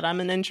out that I'm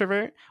an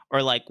introvert,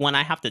 or like when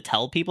I have to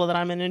tell people that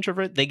I'm an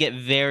introvert, they get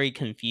very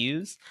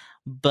confused.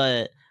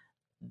 But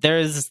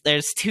there's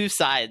two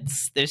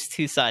sides. There's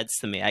two sides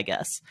to me, I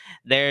guess.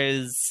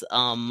 There's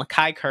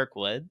Mackay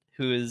Kirkwood,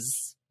 who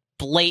is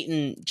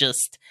blatant,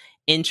 just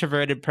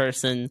introverted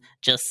person,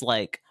 just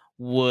like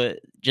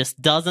just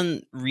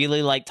doesn't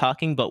really like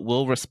talking, but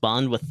will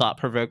respond with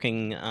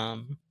thought-provoking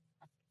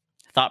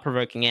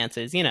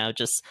answers,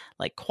 just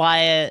like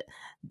quiet.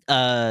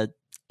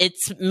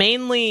 It's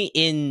mainly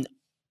in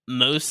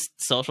most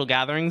social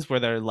gatherings where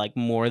they're like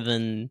more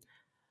than,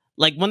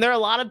 like, when there are a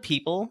lot of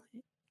people,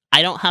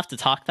 I don't have to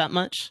talk that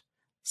much,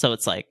 so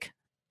it's like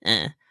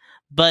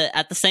but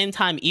at the same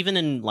time, even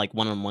in like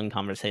one-on-one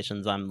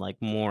conversations, I'm like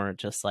more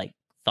just like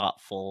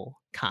thoughtful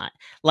kind.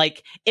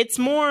 Like, it's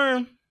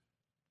more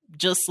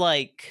just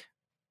like,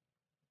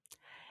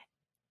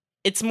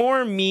 it's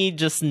more me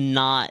just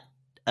not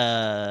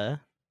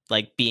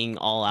like being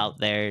all out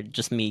there,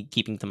 just me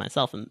keeping to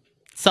myself and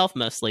self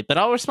mostly, but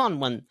I'll respond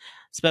when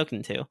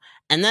spoken to.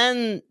 And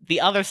then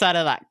the other side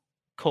of that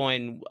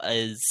coin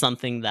is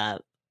something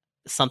that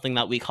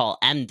we call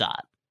M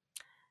Dot.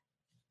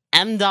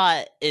 M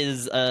Dot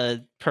is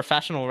a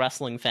professional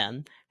wrestling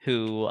fan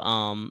who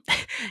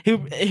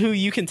who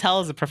you can tell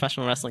is a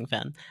professional wrestling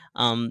fan.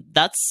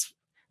 That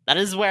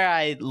is where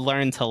I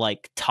learned to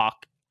like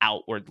talk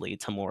outwardly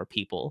to more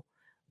people,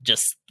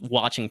 just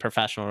watching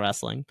professional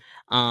wrestling.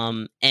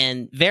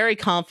 And very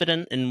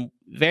confident in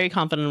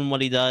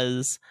what he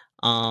does.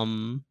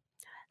 M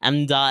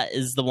Dot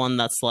is the one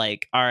that's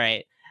like, all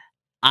right,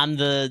 I'm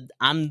the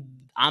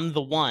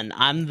one.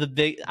 I'm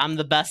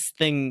the best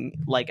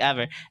thing like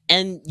ever.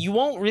 And you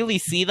won't really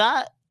see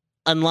that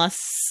unless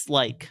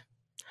like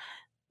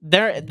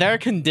there are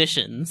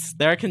conditions.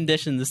 There are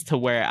conditions to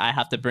where I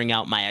have to bring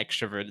out my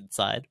extroverted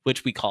side,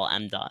 which we call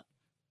M Dot.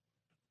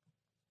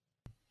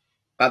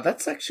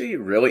 That's actually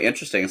really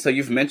interesting. So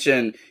you've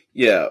mentioned,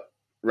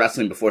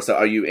 wrestling before. So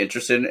are you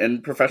interested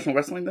in professional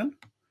wrestling then?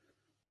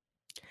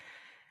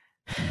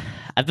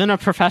 I've been a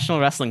professional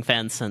wrestling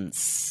fan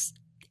since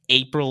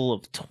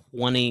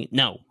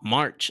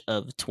March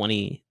of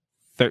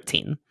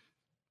 2013.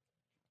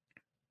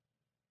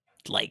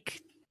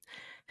 Like,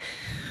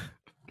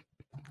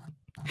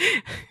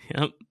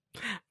 yep.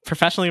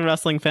 Professionally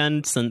wrestling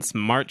fan since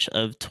March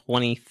of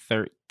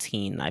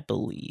 2013, I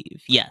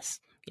believe.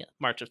 Yes. Yeah,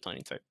 March of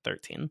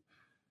 2013.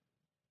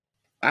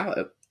 Out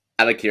of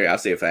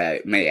curiosity, if I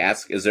may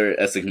ask, is there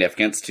a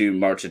significance to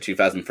March of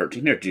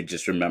 2013, or do you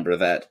just remember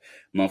that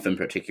month in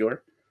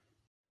particular?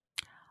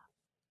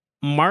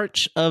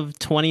 March of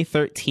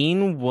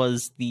 2013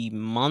 was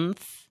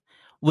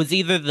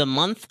either the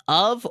month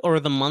of or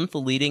the month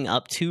leading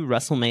up to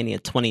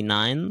WrestleMania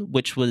 29,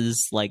 which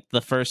was like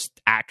the first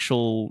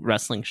actual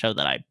wrestling show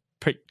that I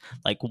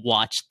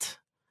watched.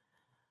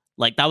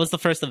 Like, that was the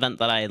first event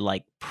that I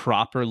like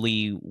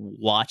properly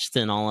watched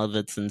in all of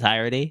its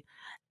entirety.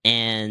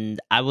 and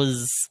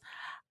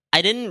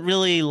I didn't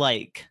really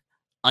like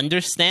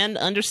understand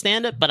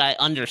it, but I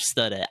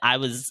understood it. I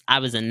was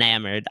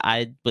enamored.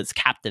 I was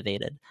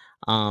captivated.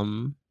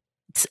 Um,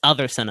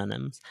 Other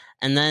synonyms.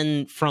 And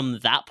then from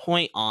that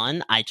point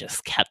on, I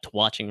just kept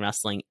watching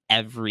wrestling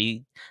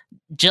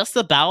just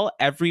about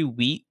every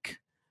week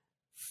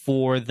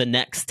for the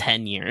next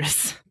 10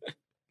 years.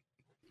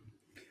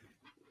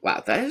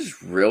 Wow, that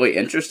is really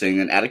interesting.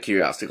 And out of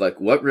curiosity,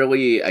 like, what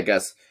really, I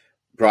guess,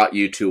 brought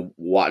you to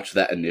watch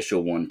that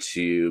initial one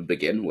to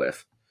begin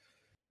with?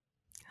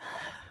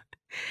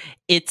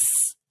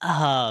 It's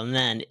oh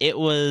man, it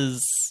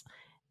was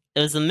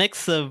a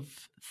mix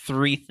of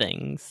three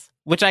things,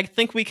 which I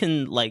think we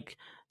can like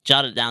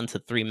jot it down to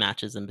three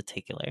matches in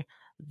particular.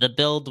 The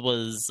build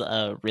was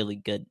really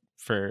good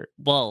for,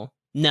 well,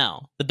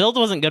 no, the build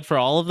wasn't good for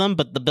all of them,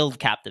 but the build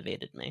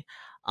captivated me.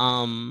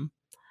 Um,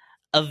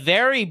 a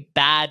very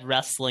bad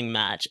wrestling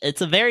match.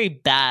 It's a very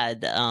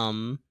bad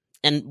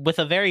and with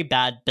a very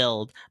bad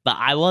build, but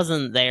I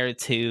wasn't there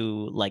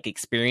to like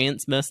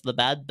experience most of the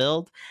bad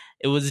build.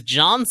 It was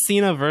John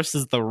Cena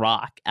versus The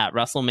Rock at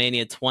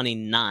WrestleMania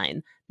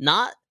 29.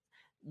 Not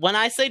when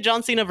I say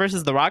John Cena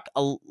versus The Rock,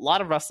 a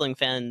lot of wrestling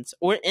fans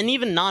and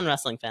even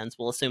non-wrestling fans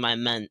will assume I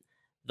meant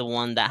the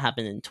one that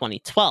happened in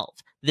 2012.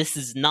 This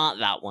is not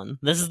that one.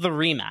 This is the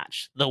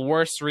rematch, the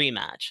worst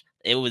rematch.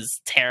 It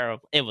was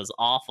terrible. It was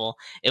awful.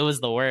 It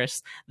was the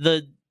worst.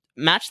 The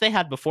match they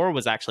had before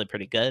was actually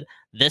pretty good.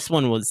 This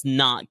one was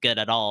not good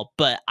at all,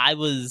 but I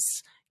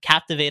was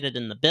captivated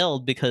in the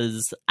build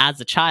because as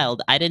a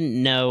child, I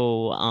didn't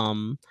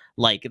know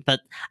like that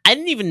I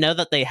didn't even know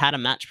that they had a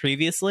match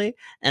previously,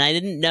 and I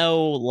didn't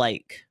know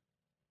like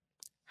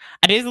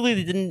I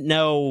basically didn't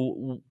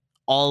know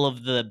all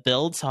of the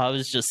builds, so I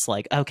was just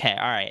like, okay,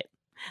 all right.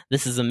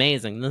 This is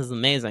amazing. This is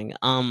amazing.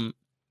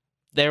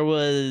 There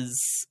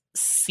was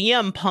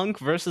CM Punk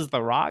versus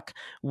The Rock,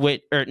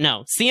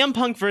 CM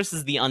Punk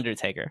versus The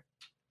Undertaker.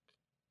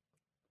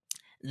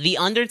 The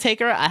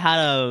Undertaker, I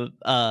had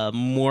a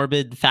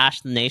morbid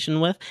fascination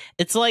with.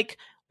 It's like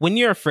when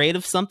you're afraid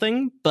of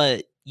something,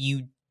 but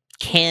you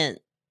can't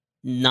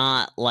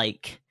not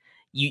like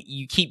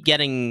you keep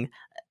getting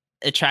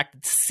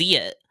attracted to see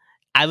it.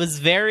 I was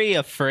very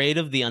afraid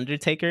of the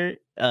Undertaker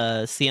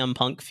CM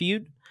Punk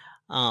feud,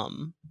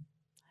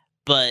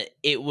 but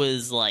it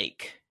was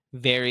like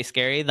very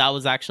scary. That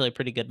was actually a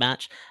pretty good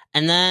match.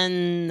 And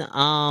then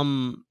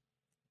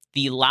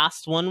the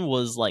last one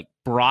was like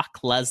Brock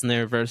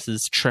Lesnar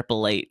versus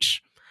Triple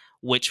H,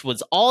 which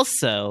was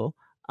also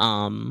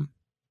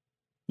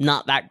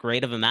not that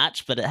great of a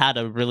match, but it had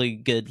a really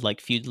good like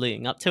feud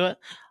leading up to it.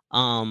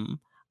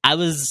 I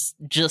was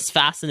just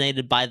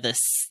fascinated by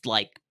this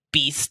like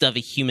beast of a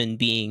human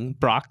being,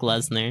 Brock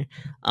Lesnar,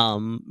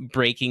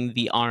 breaking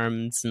the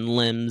arms and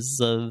limbs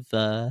of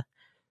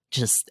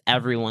just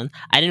everyone.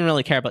 I didn't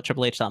really care about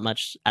Triple H that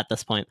much at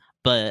this point,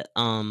 but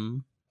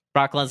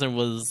Brock Lesnar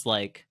was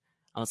like,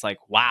 I was like,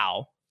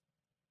 wow,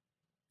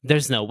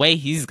 there's no way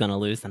he's gonna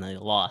lose, and he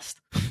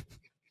lost.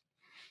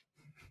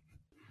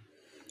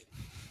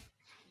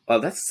 Well,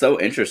 that's so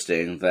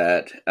interesting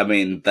that, I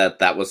mean,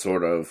 that was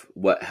sort of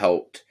what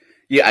helped,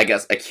 yeah, I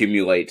guess,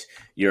 accumulate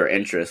your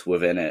interest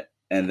within it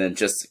and then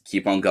just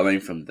keep on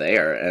going from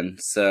there. And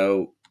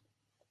so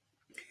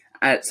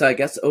I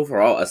guess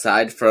overall,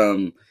 aside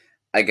from,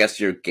 I guess,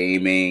 your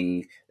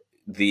gaming,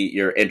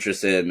 your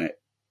interest in,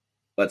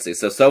 let's see,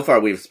 so far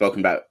we've spoken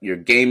about your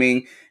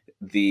gaming,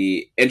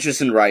 the interest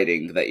in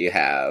writing that you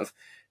have,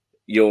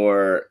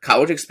 your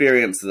college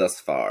experience thus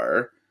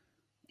far,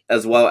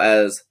 as well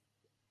as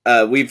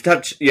we've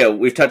touched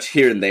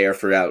here and there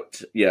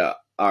throughout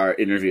our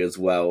interview as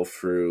well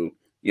through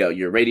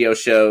your radio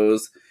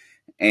shows,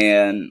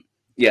 and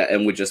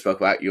we just spoke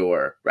about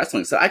your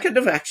wrestling. So I could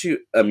have actually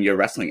your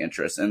wrestling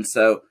interest, and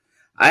so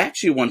I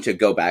actually want to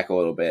go back a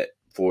little bit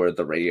for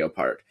the radio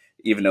part,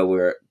 even though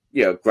we're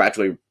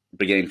gradually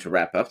beginning to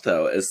wrap up.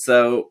 Though is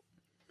so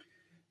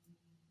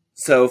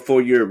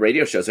for your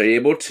radio shows, are you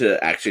able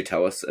to actually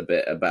tell us a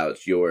bit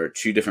about your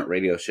two different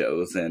radio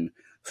shows and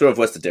sort of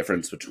what's the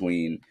difference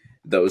between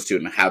those two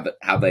and how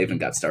they even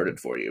got started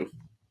for you?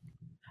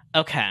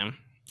 Okay,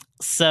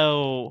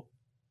 so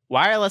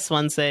Wireless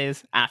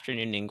Wednesdays,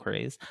 Afternoon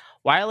Inquiries.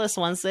 Wireless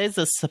Wednesdays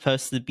is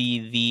supposed to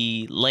be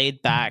the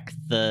laid back,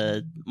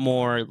 the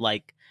more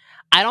like,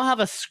 I don't have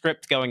a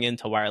script going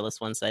into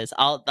Wireless Wednesdays.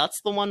 That's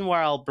the one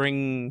where I'll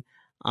bring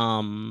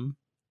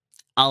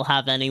I'll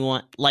have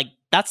anyone like,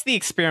 that's the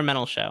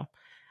experimental show,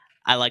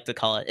 I like to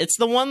call it. It's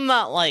the one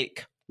that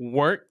like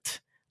worked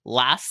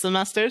last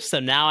semester, so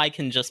now I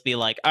can just be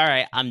like, all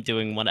right, I'm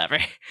doing whatever.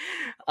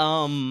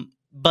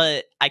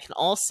 But I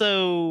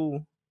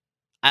also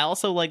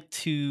like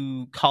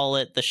to call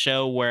it the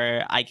show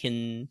where I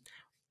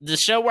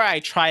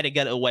try to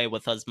get away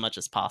with as much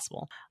as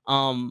possible.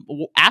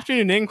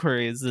 Afternoon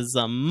Inquiries is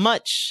a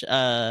much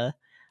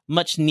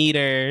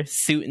neater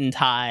suit and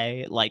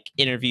tie like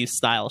interview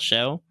style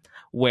show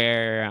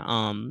where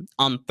on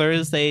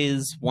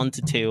Thursdays 1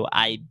 to 2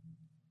 I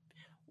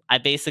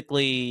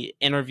basically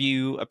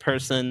interview a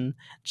person,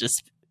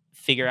 just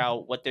figure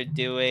out what they're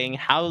doing,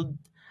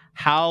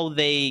 how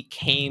they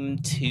came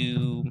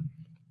to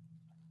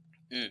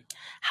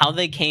how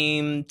they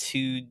came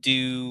to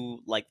do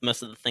like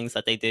most of the things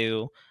that they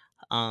do.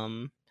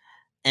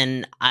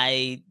 And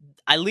I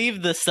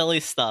leave the silly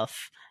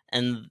stuff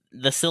and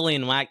the silly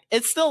and whack.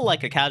 It's still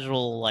like a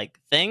casual like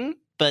thing,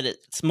 but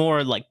it's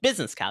more like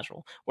business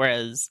casual.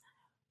 Whereas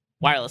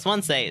Wireless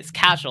Wednesday is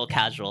casual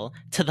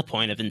to the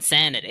point of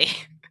insanity.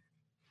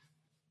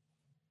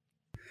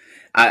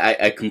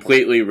 I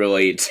completely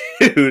relate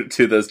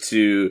to those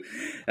two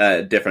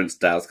different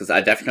styles, because I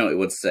definitely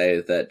would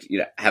say that,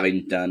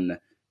 having done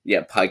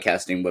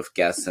podcasting with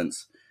guests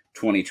since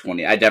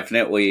 2020, I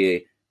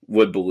definitely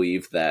would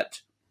believe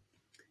that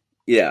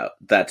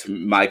that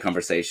my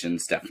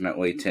conversations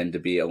definitely tend to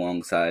be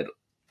alongside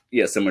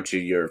similar to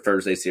your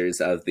Thursday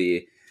series of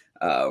the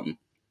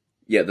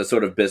the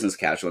sort of business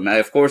casual. Now,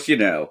 of course,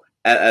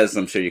 as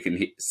I'm sure you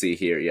can see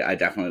here, I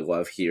definitely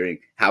love hearing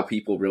how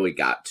people really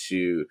got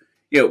to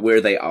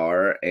where they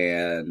are,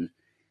 and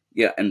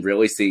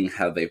really seeing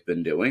how they've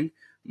been doing.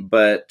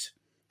 But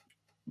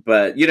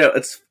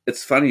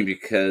it's funny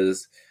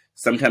because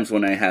sometimes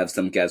when I have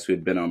some guests who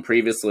had been on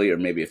previously, or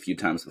maybe a few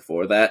times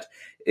before that,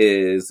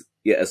 is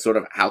sort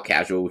of how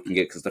casual we can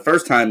get, because the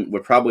first time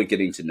we're probably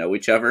getting to know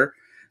each other,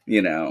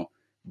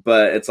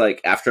 but it's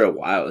like after a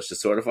while it's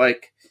just sort of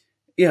like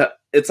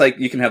it's like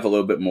you can have a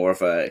little bit more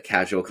of a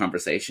casual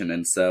conversation.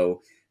 And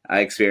so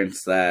I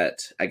experienced that,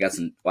 I guess,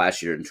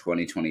 last year in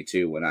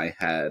 2022, when I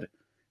had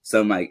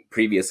some of my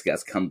previous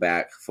guests come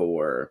back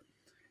for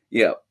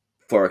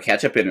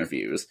catch-up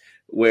interviews,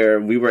 where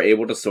we were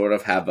able to sort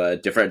of have a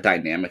different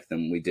dynamic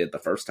than we did the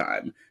first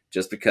time,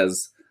 just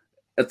because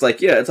it's like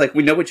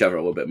we know each other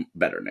a little bit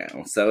better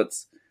now. So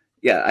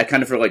I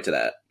kind of relate to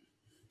that.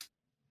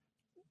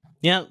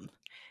 Yep,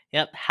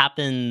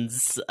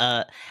 happens.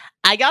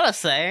 I gotta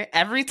say,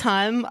 every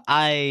time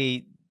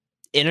I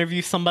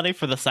interview somebody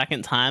for the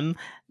second time,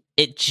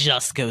 it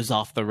just goes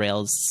off the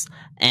rails.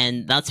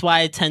 And that's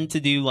why I tend to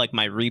do like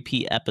my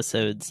repeat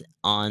episodes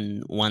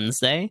on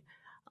Wednesday.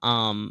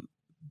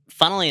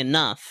 Funnily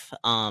enough,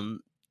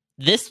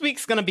 this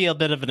week's gonna be a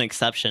bit of an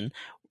exception,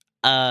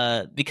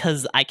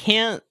 because I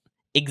can't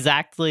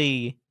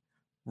exactly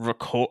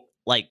record,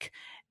 like,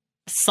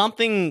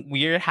 something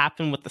weird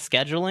happened with the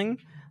scheduling.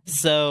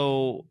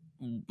 So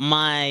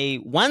my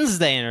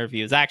Wednesday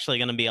interview is actually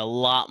going to be a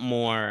lot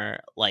more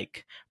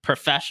like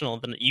professional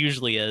than it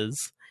usually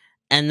is.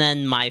 And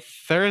then my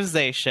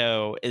Thursday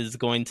show is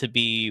going to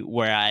be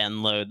where I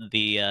unload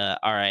the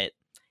all right,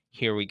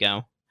 here we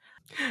go.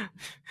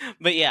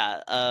 But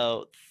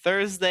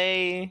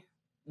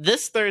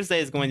this Thursday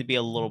is going to be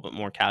a little bit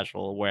more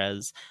casual,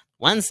 whereas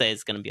Wednesday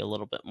is going to be a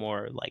little bit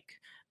more like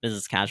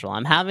business casual.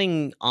 I'm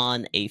having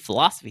on a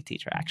philosophy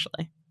teacher,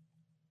 actually.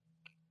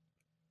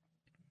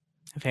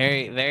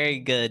 Very, very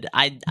good.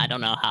 I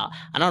don't know how.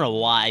 I don't know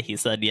why he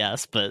said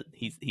yes, but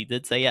he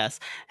did say yes.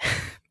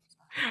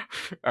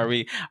 Are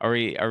we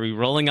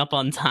rolling up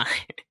on time?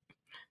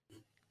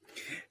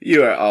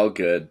 You are all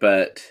good,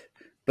 but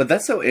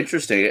that's so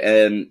interesting.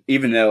 And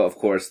even though, of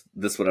course,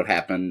 this would have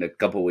happened a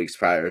couple weeks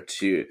prior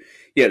to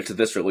to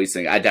this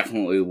releasing, I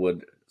definitely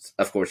would,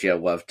 of course,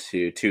 love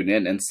to tune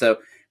in. And so,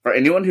 for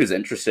anyone who's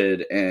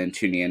interested in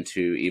tuning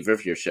into either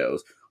of your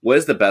shows, what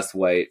is the best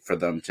way for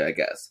them to, I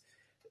guess,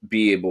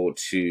 be able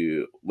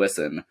to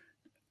listen?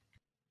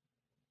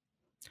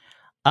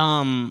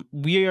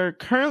 We are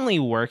currently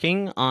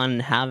working on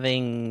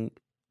having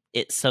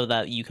it so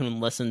that you can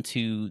listen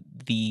to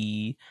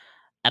the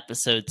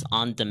episodes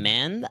on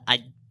demand.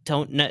 I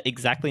don't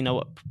exactly know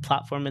what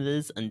platform it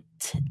is, and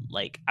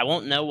I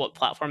won't know what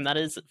platform that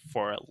is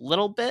for a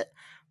little bit.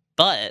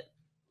 But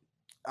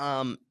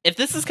if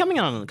this is coming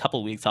out in a couple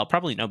of weeks, I'll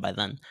probably know by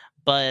then.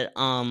 But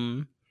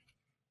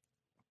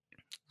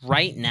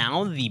right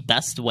now, the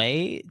best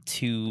way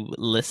to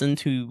listen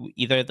to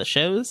either of the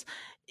shows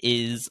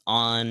is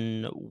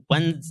on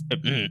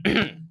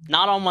Wednesday.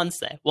 Not on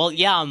Wednesday. Well,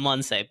 yeah, on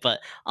Wednesday, but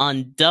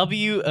on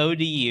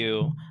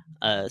WODU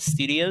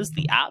Studios,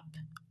 the app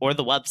or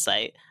the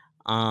website.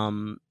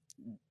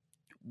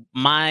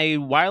 My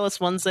Wireless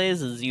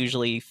Wednesdays is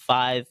usually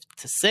 5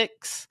 to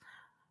 6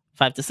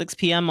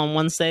 p.m. on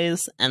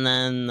Wednesdays, and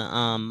then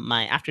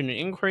my Afternoon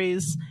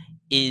Inquiries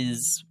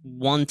is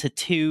 1 to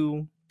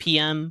 2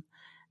 p.m.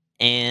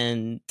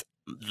 And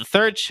the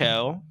third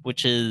show,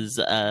 which is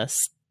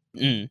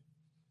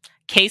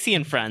Casey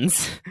and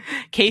Friends.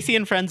 Casey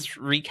and Friends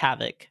Wreak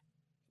Havoc.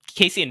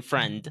 Casey and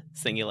Friend,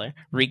 singular,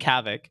 Wreak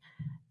Havoc.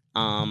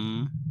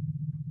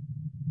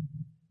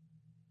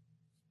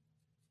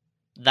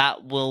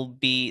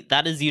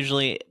 That is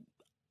usually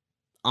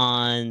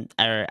on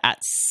or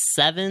at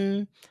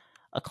 7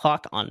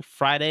 o'clock on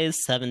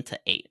Fridays, 7 to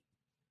 8.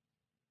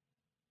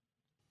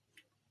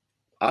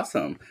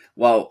 Awesome.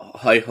 Well,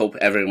 I hope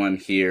everyone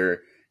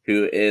here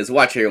who is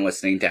watching or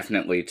listening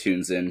definitely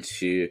tunes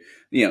into,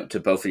 to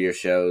both of your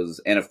shows.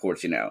 And of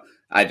course,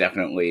 I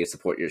definitely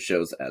support your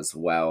shows as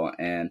well.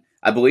 And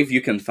I believe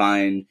you can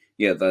find,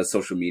 the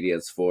social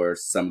medias for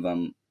some of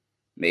them,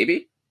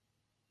 maybe?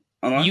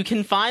 online? You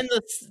can find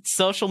the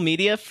social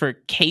media for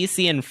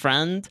Casey and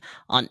Friend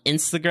on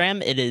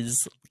Instagram. It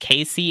is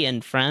Casey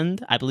and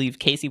Friend. I believe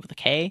Casey with a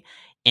K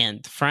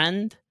and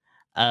Friend.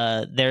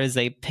 There is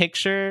a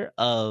picture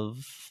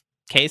of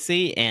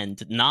Casey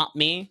and not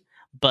me,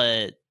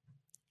 but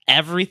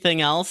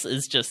everything else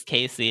is just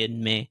Casey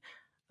and me.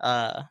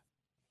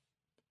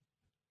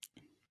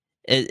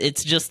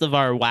 It's just of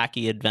our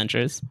wacky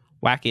adventures.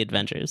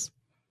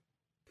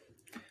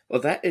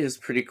 Well, that is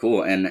pretty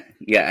cool, and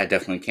yeah, I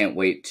definitely can't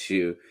wait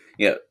to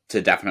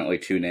definitely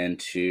tune in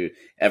to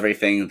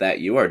everything that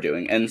you are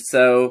doing. And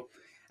so,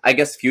 I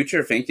guess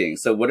future thinking.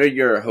 So, what are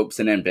your hopes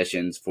and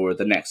ambitions for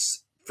the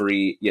next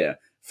 3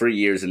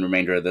 years and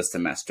remainder of this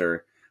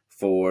semester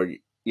for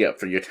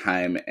your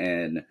time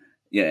in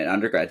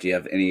undergrad? Do you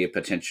have any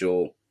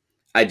potential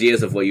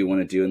ideas of what you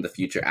want to do in the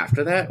future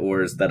after that,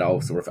 or is that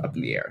all sort of up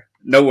in the air?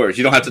 No worries,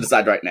 you don't have to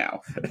decide right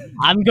now.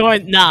 I'm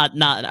going not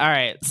all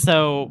right.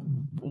 So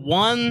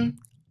one,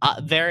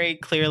 very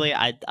clearly,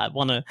 I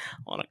want to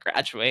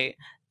graduate,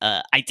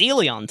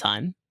 ideally on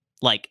time.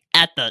 Like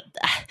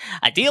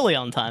ideally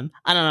on time.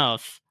 I don't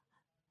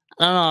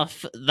know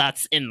if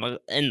that's in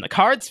the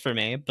cards for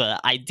me,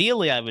 but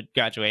ideally I would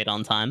graduate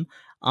on time.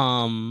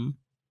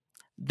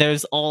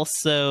 There's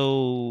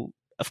also,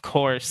 of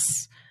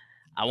course,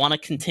 I want to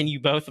continue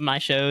both of my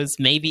shows.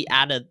 Maybe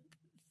add a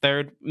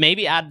third.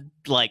 Maybe add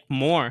like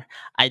more.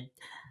 I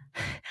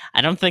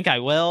don't think I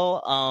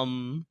will.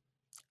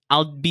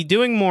 I'll be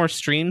doing more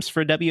streams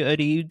for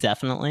WODU,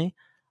 definitely.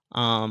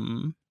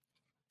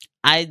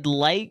 I'd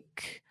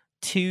like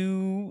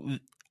to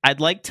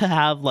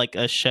have like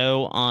a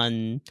show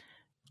on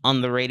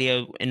the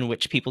radio in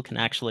which people can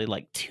actually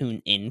like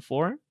tune in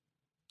for.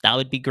 That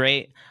would be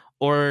great.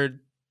 Or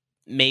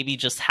maybe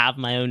just have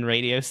my own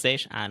radio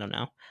station. I don't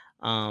know.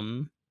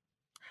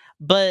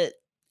 But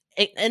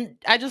and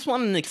I just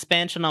want an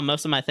expansion on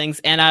most of my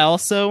things. And I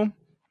also,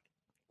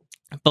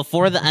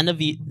 before the end of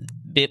the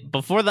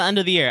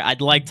year,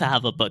 I'd like to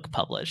have a book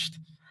published.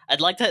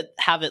 I'd like to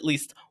have at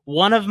least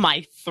one of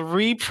my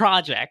 3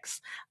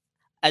 projects.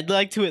 I'd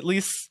like to at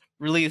least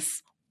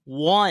release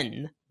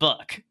one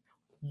book.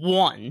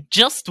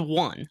 Just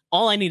one.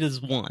 All I need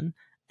is one.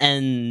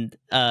 And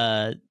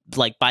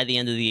like by the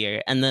end of the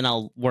year, and then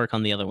I'll work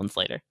on the other ones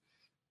later.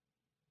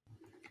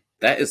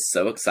 That is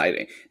so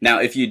exciting. Now,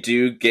 if you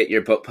do get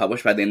your book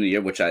published by the end of the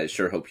year, which I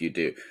sure hope you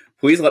do,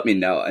 please let me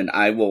know, and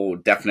I will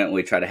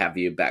definitely try to have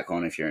you back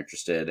on if you're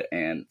interested,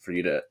 and for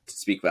you to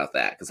speak about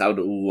that, because I would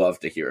love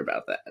to hear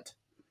about that.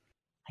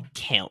 I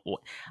can't wait.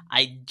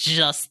 I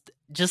just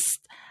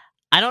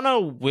I don't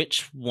know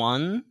which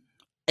one.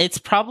 It's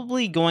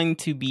probably going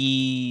to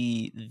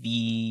be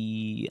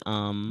the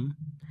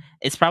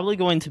it's probably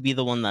going to be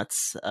the one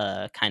that's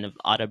kind of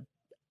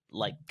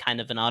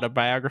an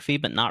autobiography,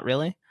 but not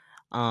really.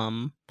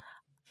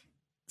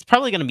 It's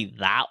probably going to be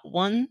that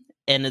one,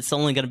 and it's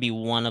only going to be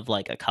one of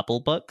like a couple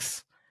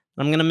books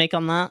that I'm going to make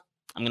on that.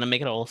 I'm going to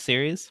make it a whole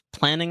series,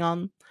 planning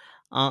on.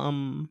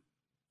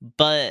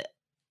 But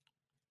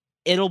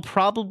it'll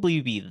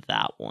probably be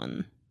that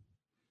one,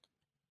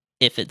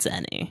 if it's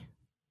any.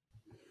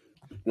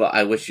 Well,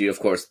 I wish you, of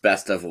course,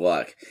 best of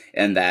luck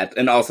in that,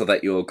 and also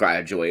that you'll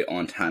graduate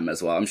on time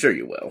as well. I'm sure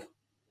you will.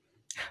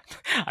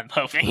 I'm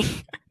hoping.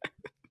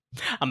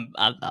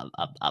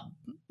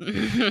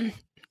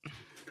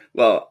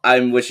 Well,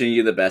 I'm wishing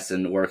you the best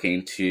in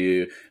working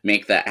to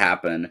make that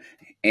happen.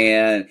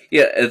 And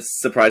yeah, it's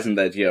surprising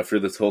that, through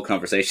this whole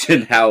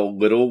conversation, how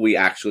little we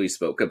actually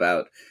spoke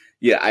about,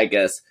 I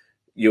guess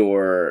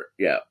your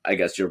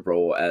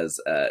role as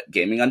a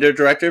gaming under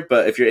director.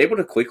 But if you're able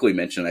to quickly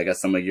mention, I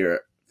guess, some of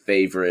your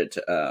favorite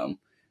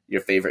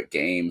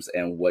games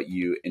and what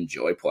you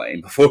enjoy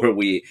playing before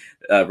we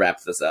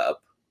wrap this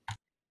up.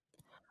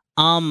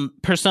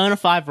 Persona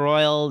 5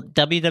 Royal,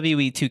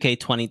 WWE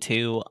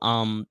 2K22,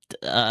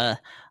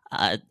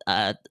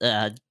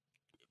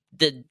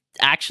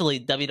 actually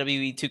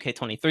WWE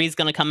 2K23 is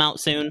going to come out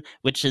soon,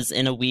 which is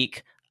in a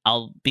week.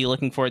 I'll be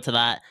looking forward to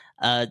that.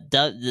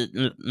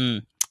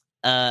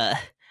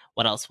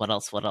 What else?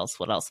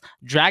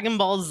 Dragon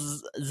Ball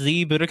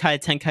Z Budokai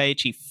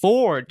Tenkaichi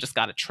 4 just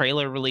got a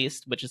trailer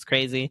released, which is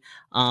crazy.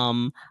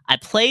 I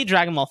play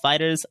Dragon Ball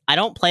FighterZ. I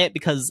don't play it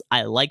because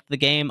I like the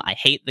game. I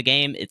hate the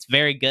game. It's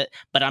very good,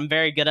 but I'm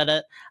very good at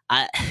it.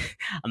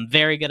 I'm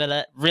very good at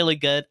it. Really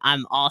good.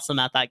 I'm awesome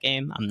at that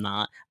game. I'm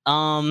not.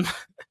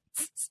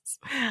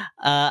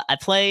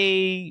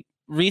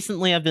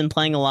 Recently I've been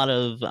playing a lot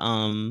of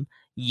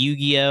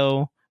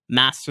Yu-Gi-Oh!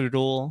 Master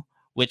Duel,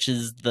 which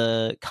is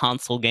the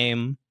console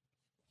game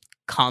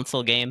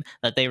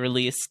that they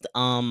released.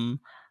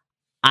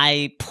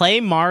 I play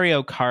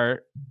Mario Kart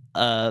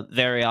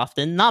very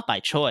often, not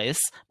by choice,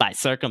 by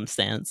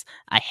circumstance.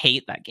 I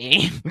hate that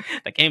game.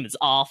 That game is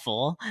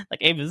awful. That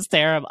game is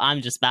terrible.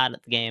 I'm just bad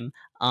at the game.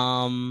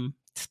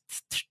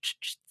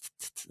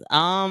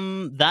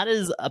 That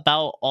is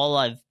about all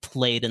I've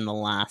played in the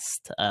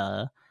last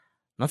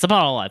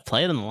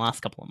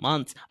couple of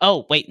months.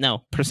 Oh, wait,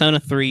 no. Persona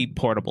 3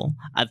 Portable.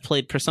 I've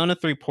played Persona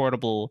 3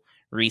 Portable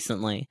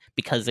recently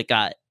because it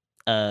got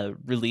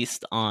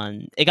released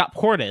on. It got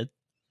ported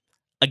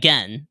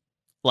again.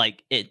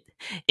 Like it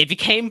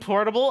became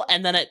portable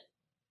and then it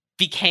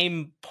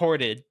became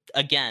ported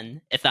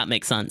again, if that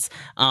makes sense.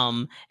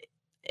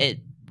 It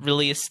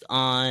released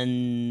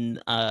on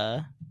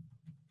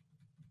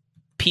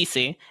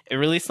PC. It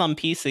released on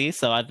PC,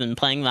 so I've been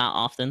playing that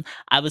often.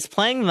 I was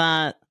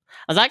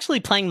actually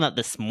playing that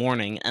this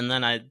morning, and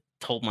then I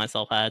told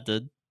myself I had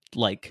to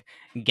like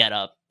get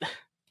up.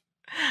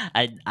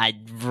 I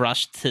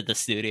rushed to the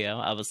studio.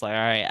 I was like, all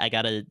right, I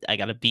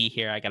gotta be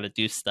here. I gotta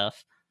do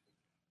stuff.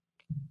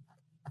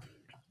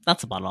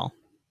 That's about all.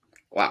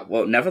 Wow.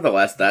 Well,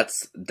 nevertheless,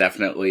 that's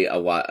definitely a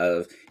lot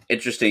of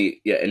interesting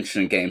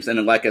games.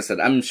 And like I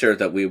said, I'm sure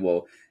that we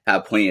will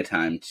have plenty of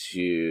time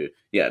to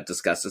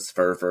discuss this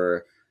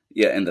further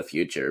in the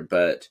future.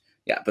 But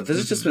this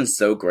has just been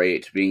so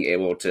great being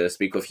able to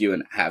speak with you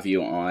and have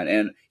you on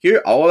and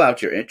hear all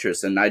about your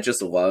interests. And I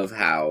just love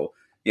how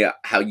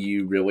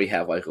you really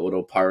have like a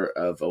little part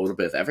of a little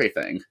bit of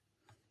everything.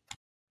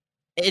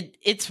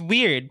 It's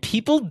weird.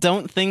 People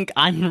don't think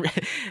I'm.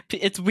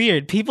 It's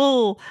weird.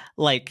 People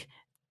like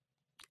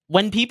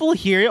when people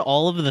hear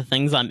all of the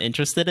things I'm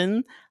interested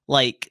in,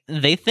 like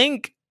they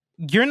think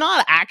you're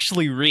not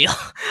actually real.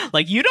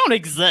 Like you don't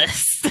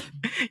exist.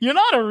 You're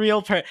not a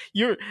real person.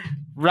 You're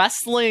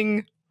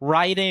wrestling,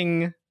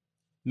 writing,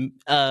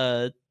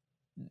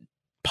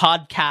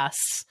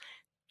 podcasts,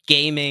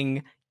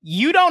 gaming.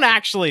 You don't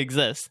actually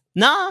exist.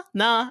 Nah.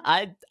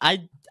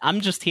 I'm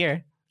just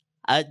here.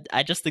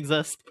 I just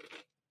exist.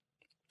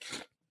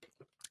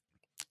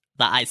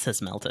 The ice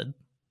has melted.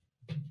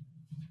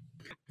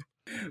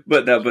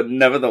 But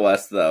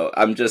nevertheless, though,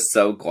 I'm just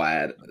so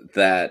glad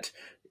that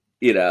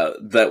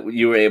that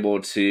you were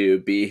able to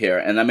be here.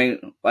 And I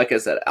mean, like I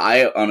said,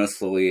 I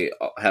honestly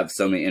have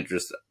so many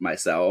interests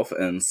myself,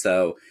 and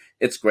so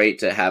it's great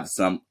to have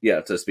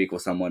to speak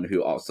with someone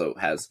who also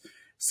has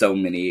so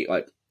many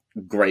like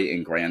great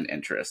and grand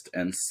interest.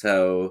 And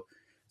so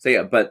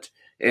but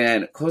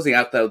in closing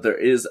out, though, there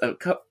is a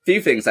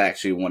few things I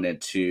actually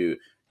wanted to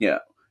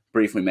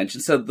briefly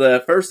mention. So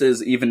the first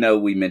is, even though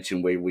we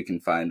mentioned where we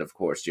can find, of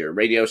course, your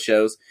radio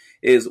shows,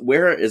 is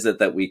where is it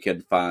that we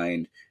can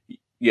find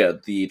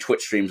the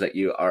Twitch streams that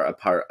you are a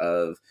part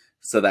of,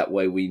 so that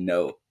way we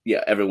know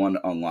everyone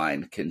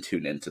online can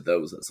tune into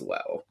those as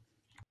well.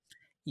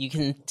 You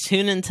can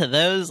tune into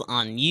those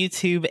on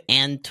YouTube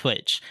and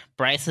Twitch.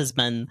 Bryce has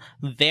been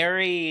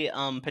very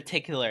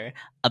particular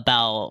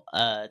about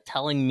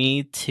telling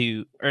me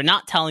to, or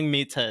not telling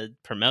me to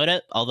promote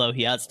it, although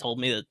he has told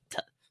me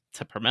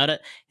to promote it.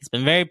 He's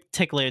been very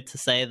particular to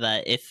say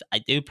that if I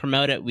do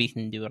promote it, we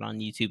can do it on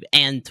YouTube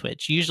and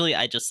Twitch. Usually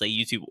I just say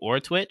YouTube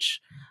or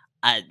Twitch.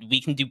 We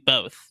can do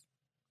both.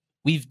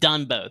 We've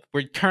done both.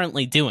 We're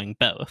currently doing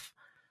both.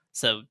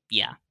 So,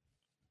 yeah.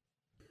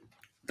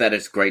 That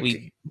is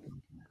great.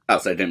 Oh,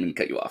 sorry, I didn't mean to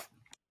cut you off.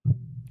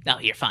 No,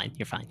 you're fine.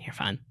 You're fine.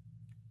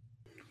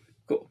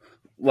 Cool.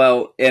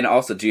 Well, and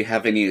also, do you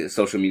have any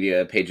social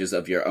media pages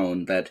of your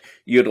own that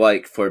you'd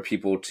like for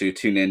people to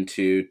tune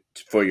into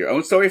for your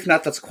own story? If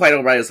not, that's quite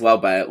all right as well,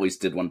 but I at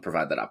least did want to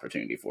provide that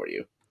opportunity for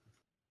you.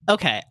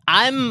 Okay,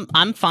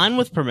 I'm fine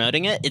with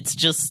promoting it. It's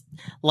just,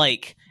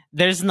 like,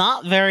 there's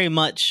not very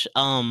much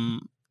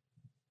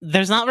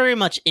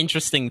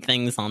interesting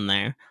things on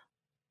there.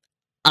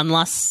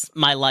 Unless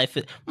my life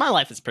is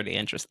pretty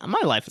interesting.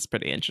 My life is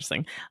pretty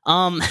interesting.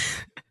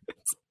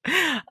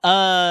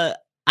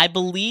 I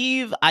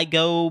believe I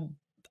go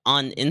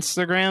on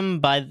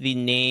Instagram by the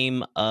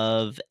name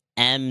of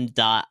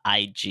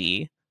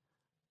m.ig.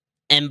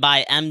 And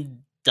by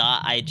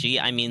m.ig,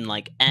 I mean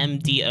like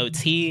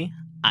MDOTIG.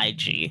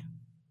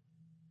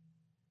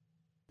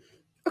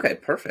 Okay,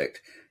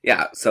 perfect.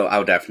 Yeah, so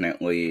I'll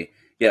definitely,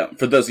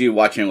 for those of you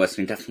watching and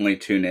listening, definitely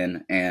tune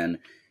in and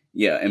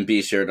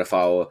be sure to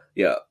follow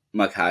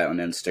Makai on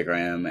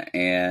Instagram.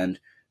 And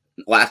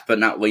last but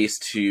not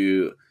least,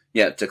 to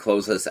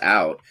close this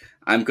out,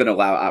 I'm going to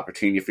allow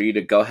opportunity for you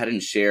to go ahead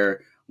and share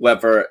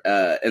whether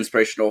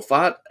inspirational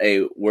thought,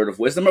 a word of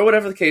wisdom, or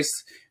whatever the case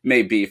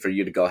may be for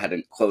you to go ahead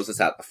and close this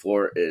out. The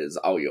floor is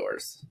all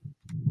yours.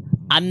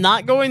 I'm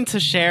not going to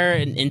share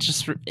an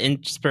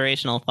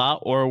inspirational thought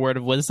or a word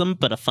of wisdom,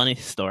 but a funny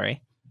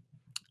story.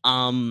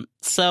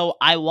 So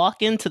I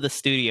walk into the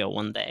studio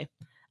one day,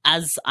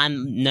 as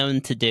I'm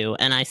known to do,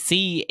 and I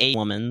see a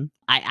woman.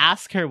 I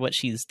ask her what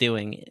she's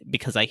doing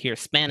because I hear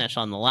Spanish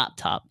on the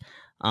laptop.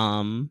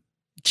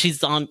 She's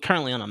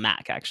currently on a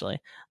Mac, actually.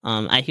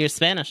 I hear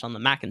Spanish on the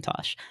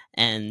Macintosh,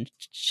 and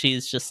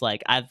she's just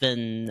like,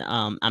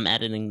 I'm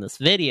editing this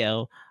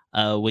video.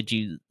 Would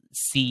you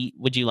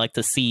like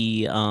to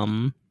see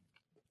how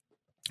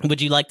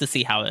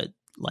it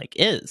like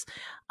is?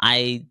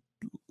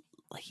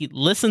 He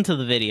listened to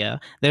the video.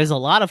 There's a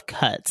lot of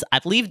cuts. I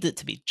believed it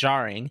to be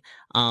jarring,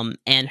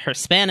 and her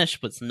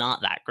Spanish was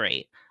not that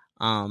great.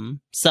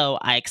 So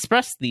I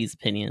expressed these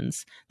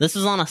opinions. This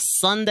was on a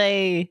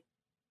Sunday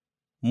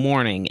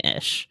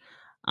morning-ish.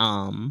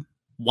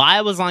 Why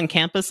I was on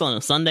campus on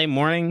a Sunday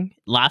morning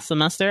last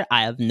semester,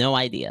 I have no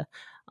idea.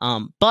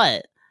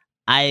 But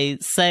I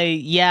say,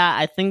 yeah,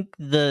 I think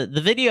the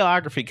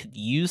videography could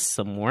use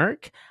some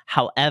work.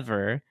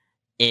 However,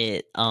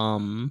 it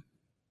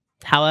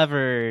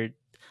however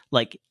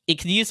like it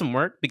could use some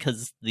work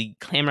because the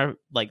camera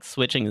like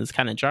switching is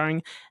kind of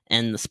jarring,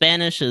 and the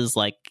Spanish is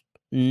like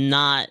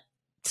not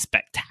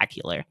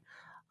spectacular.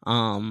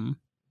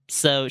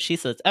 So she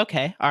says,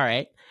 okay, all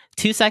right.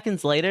 2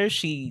 seconds later,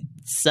 she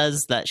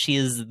says that she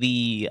is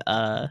the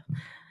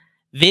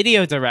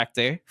video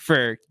director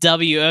for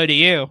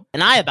WODU,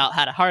 and I about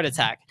had a heart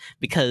attack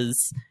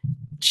because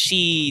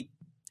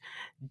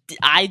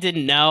I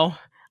didn't know.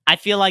 I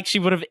feel like she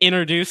would have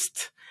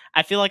introduced.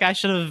 I feel like I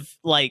should have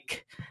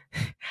like.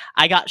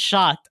 I got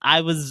shocked.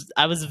 I was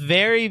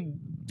very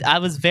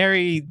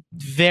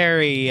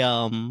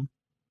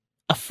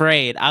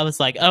afraid. I was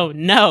like, oh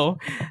no.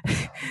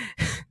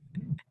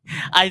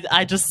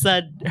 I just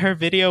said her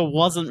video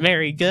wasn't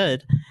very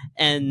good,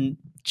 and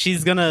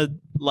she's gonna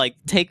like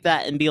take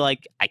that and be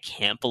like, I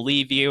can't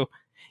believe you.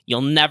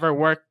 You'll never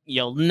work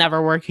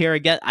here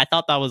again. I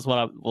thought that was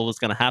what was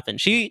gonna happen.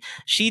 She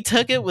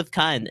took it with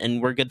kind,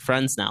 and we're good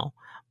friends now.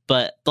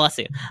 But bless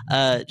you.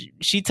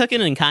 She took it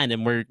in kind,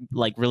 and we're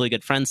like really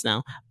good friends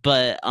now.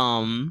 But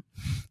I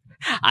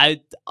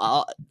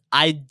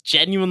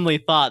genuinely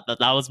thought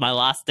that was my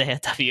last day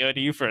at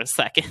WODU for a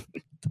second.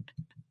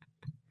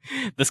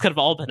 This could have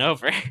all been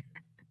over.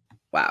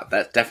 Wow,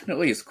 that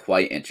definitely is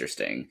quite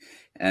interesting.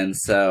 And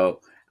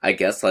so I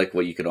guess like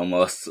what you could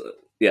almost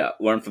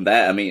learn from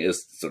that, I mean,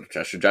 is sort of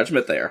trust your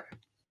judgment there.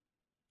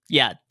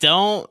 Yeah,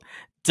 don't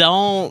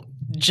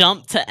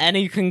jump to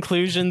any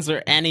conclusions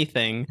or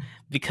anything,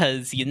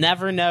 because you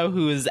never know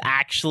who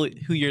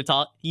you're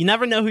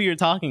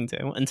talking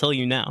to until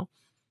you know.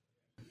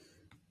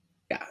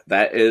 Yeah,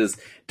 that is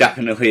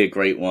definitely a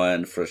great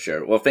one for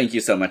sure. Well, thank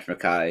you so much,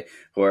 Mikei,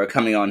 for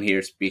coming on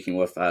here, speaking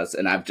with us,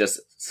 and I've just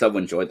so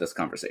enjoyed this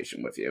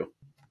conversation with you.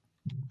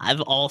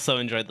 I've also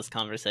enjoyed this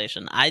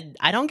conversation. I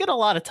don't get a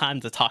lot of time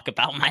to talk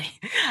about my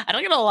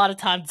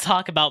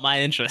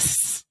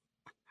interests.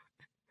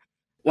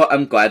 Well,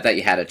 I'm glad that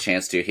you had a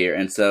chance to here.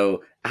 And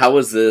so, how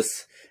was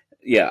this?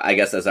 Yeah, I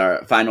guess as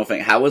our final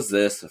thing, how was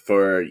this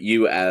for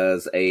you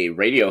as a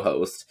radio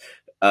host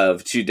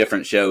of two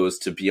different shows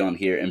to be on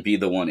here and be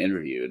the one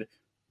interviewed?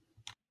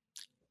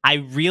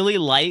 I really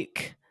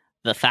like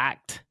the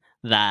fact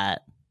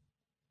that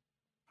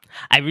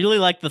I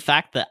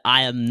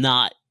am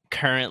not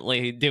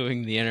currently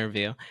doing the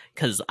interview,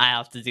 because I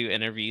have to do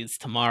interviews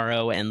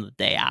tomorrow and the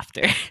day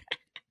after.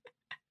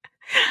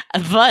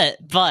 but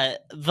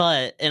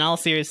in all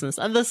seriousness,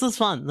 this is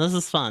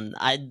fun.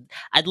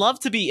 I'd love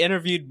to be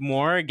interviewed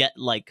more, get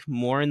like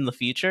more in the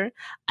future.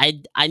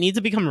 I need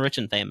to become rich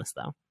and famous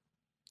though.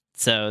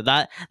 So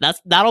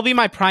that'll be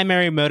my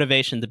primary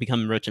motivation to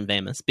become rich and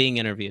famous, being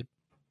interviewed.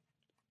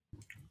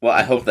 Well,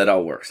 I hope that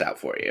all works out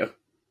for you.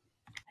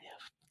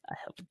 I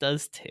hope it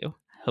does too.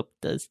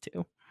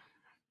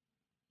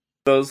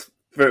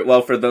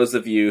 For those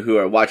of you who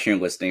are watching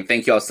and listening,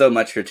 thank you all so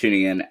much for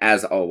tuning in,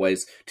 as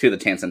always, to the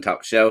Tansen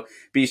Talk Show.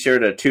 Be sure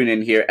to tune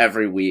in here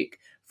every week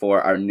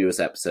for our newest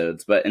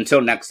episodes. But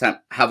until next time,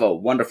 have a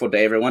wonderful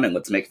day, everyone, and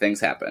let's make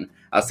things happen.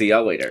 I'll see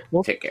y'all later.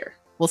 Take care.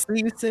 We'll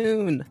see you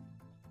soon.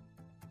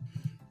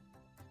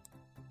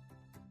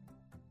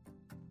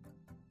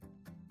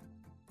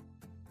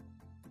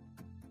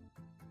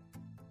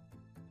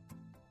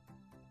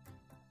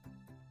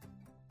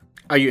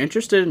 Are you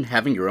interested in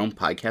having your own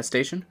podcast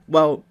station?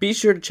 Well, be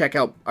sure to check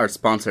out our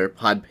sponsor,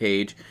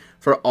 Podpage,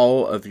 for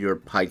all of your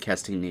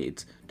podcasting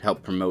needs to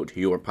help promote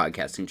your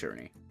podcasting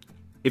journey.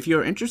 If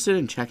you're interested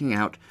in checking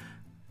out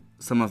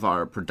some of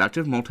our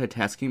productive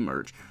multitasking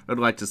merch, or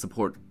would like to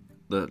support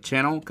the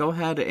channel, go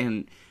ahead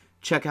and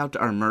check out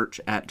our merch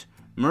at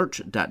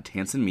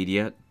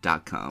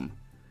merch.tansenmedia.com.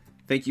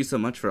 Thank you so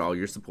much for all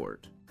your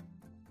support.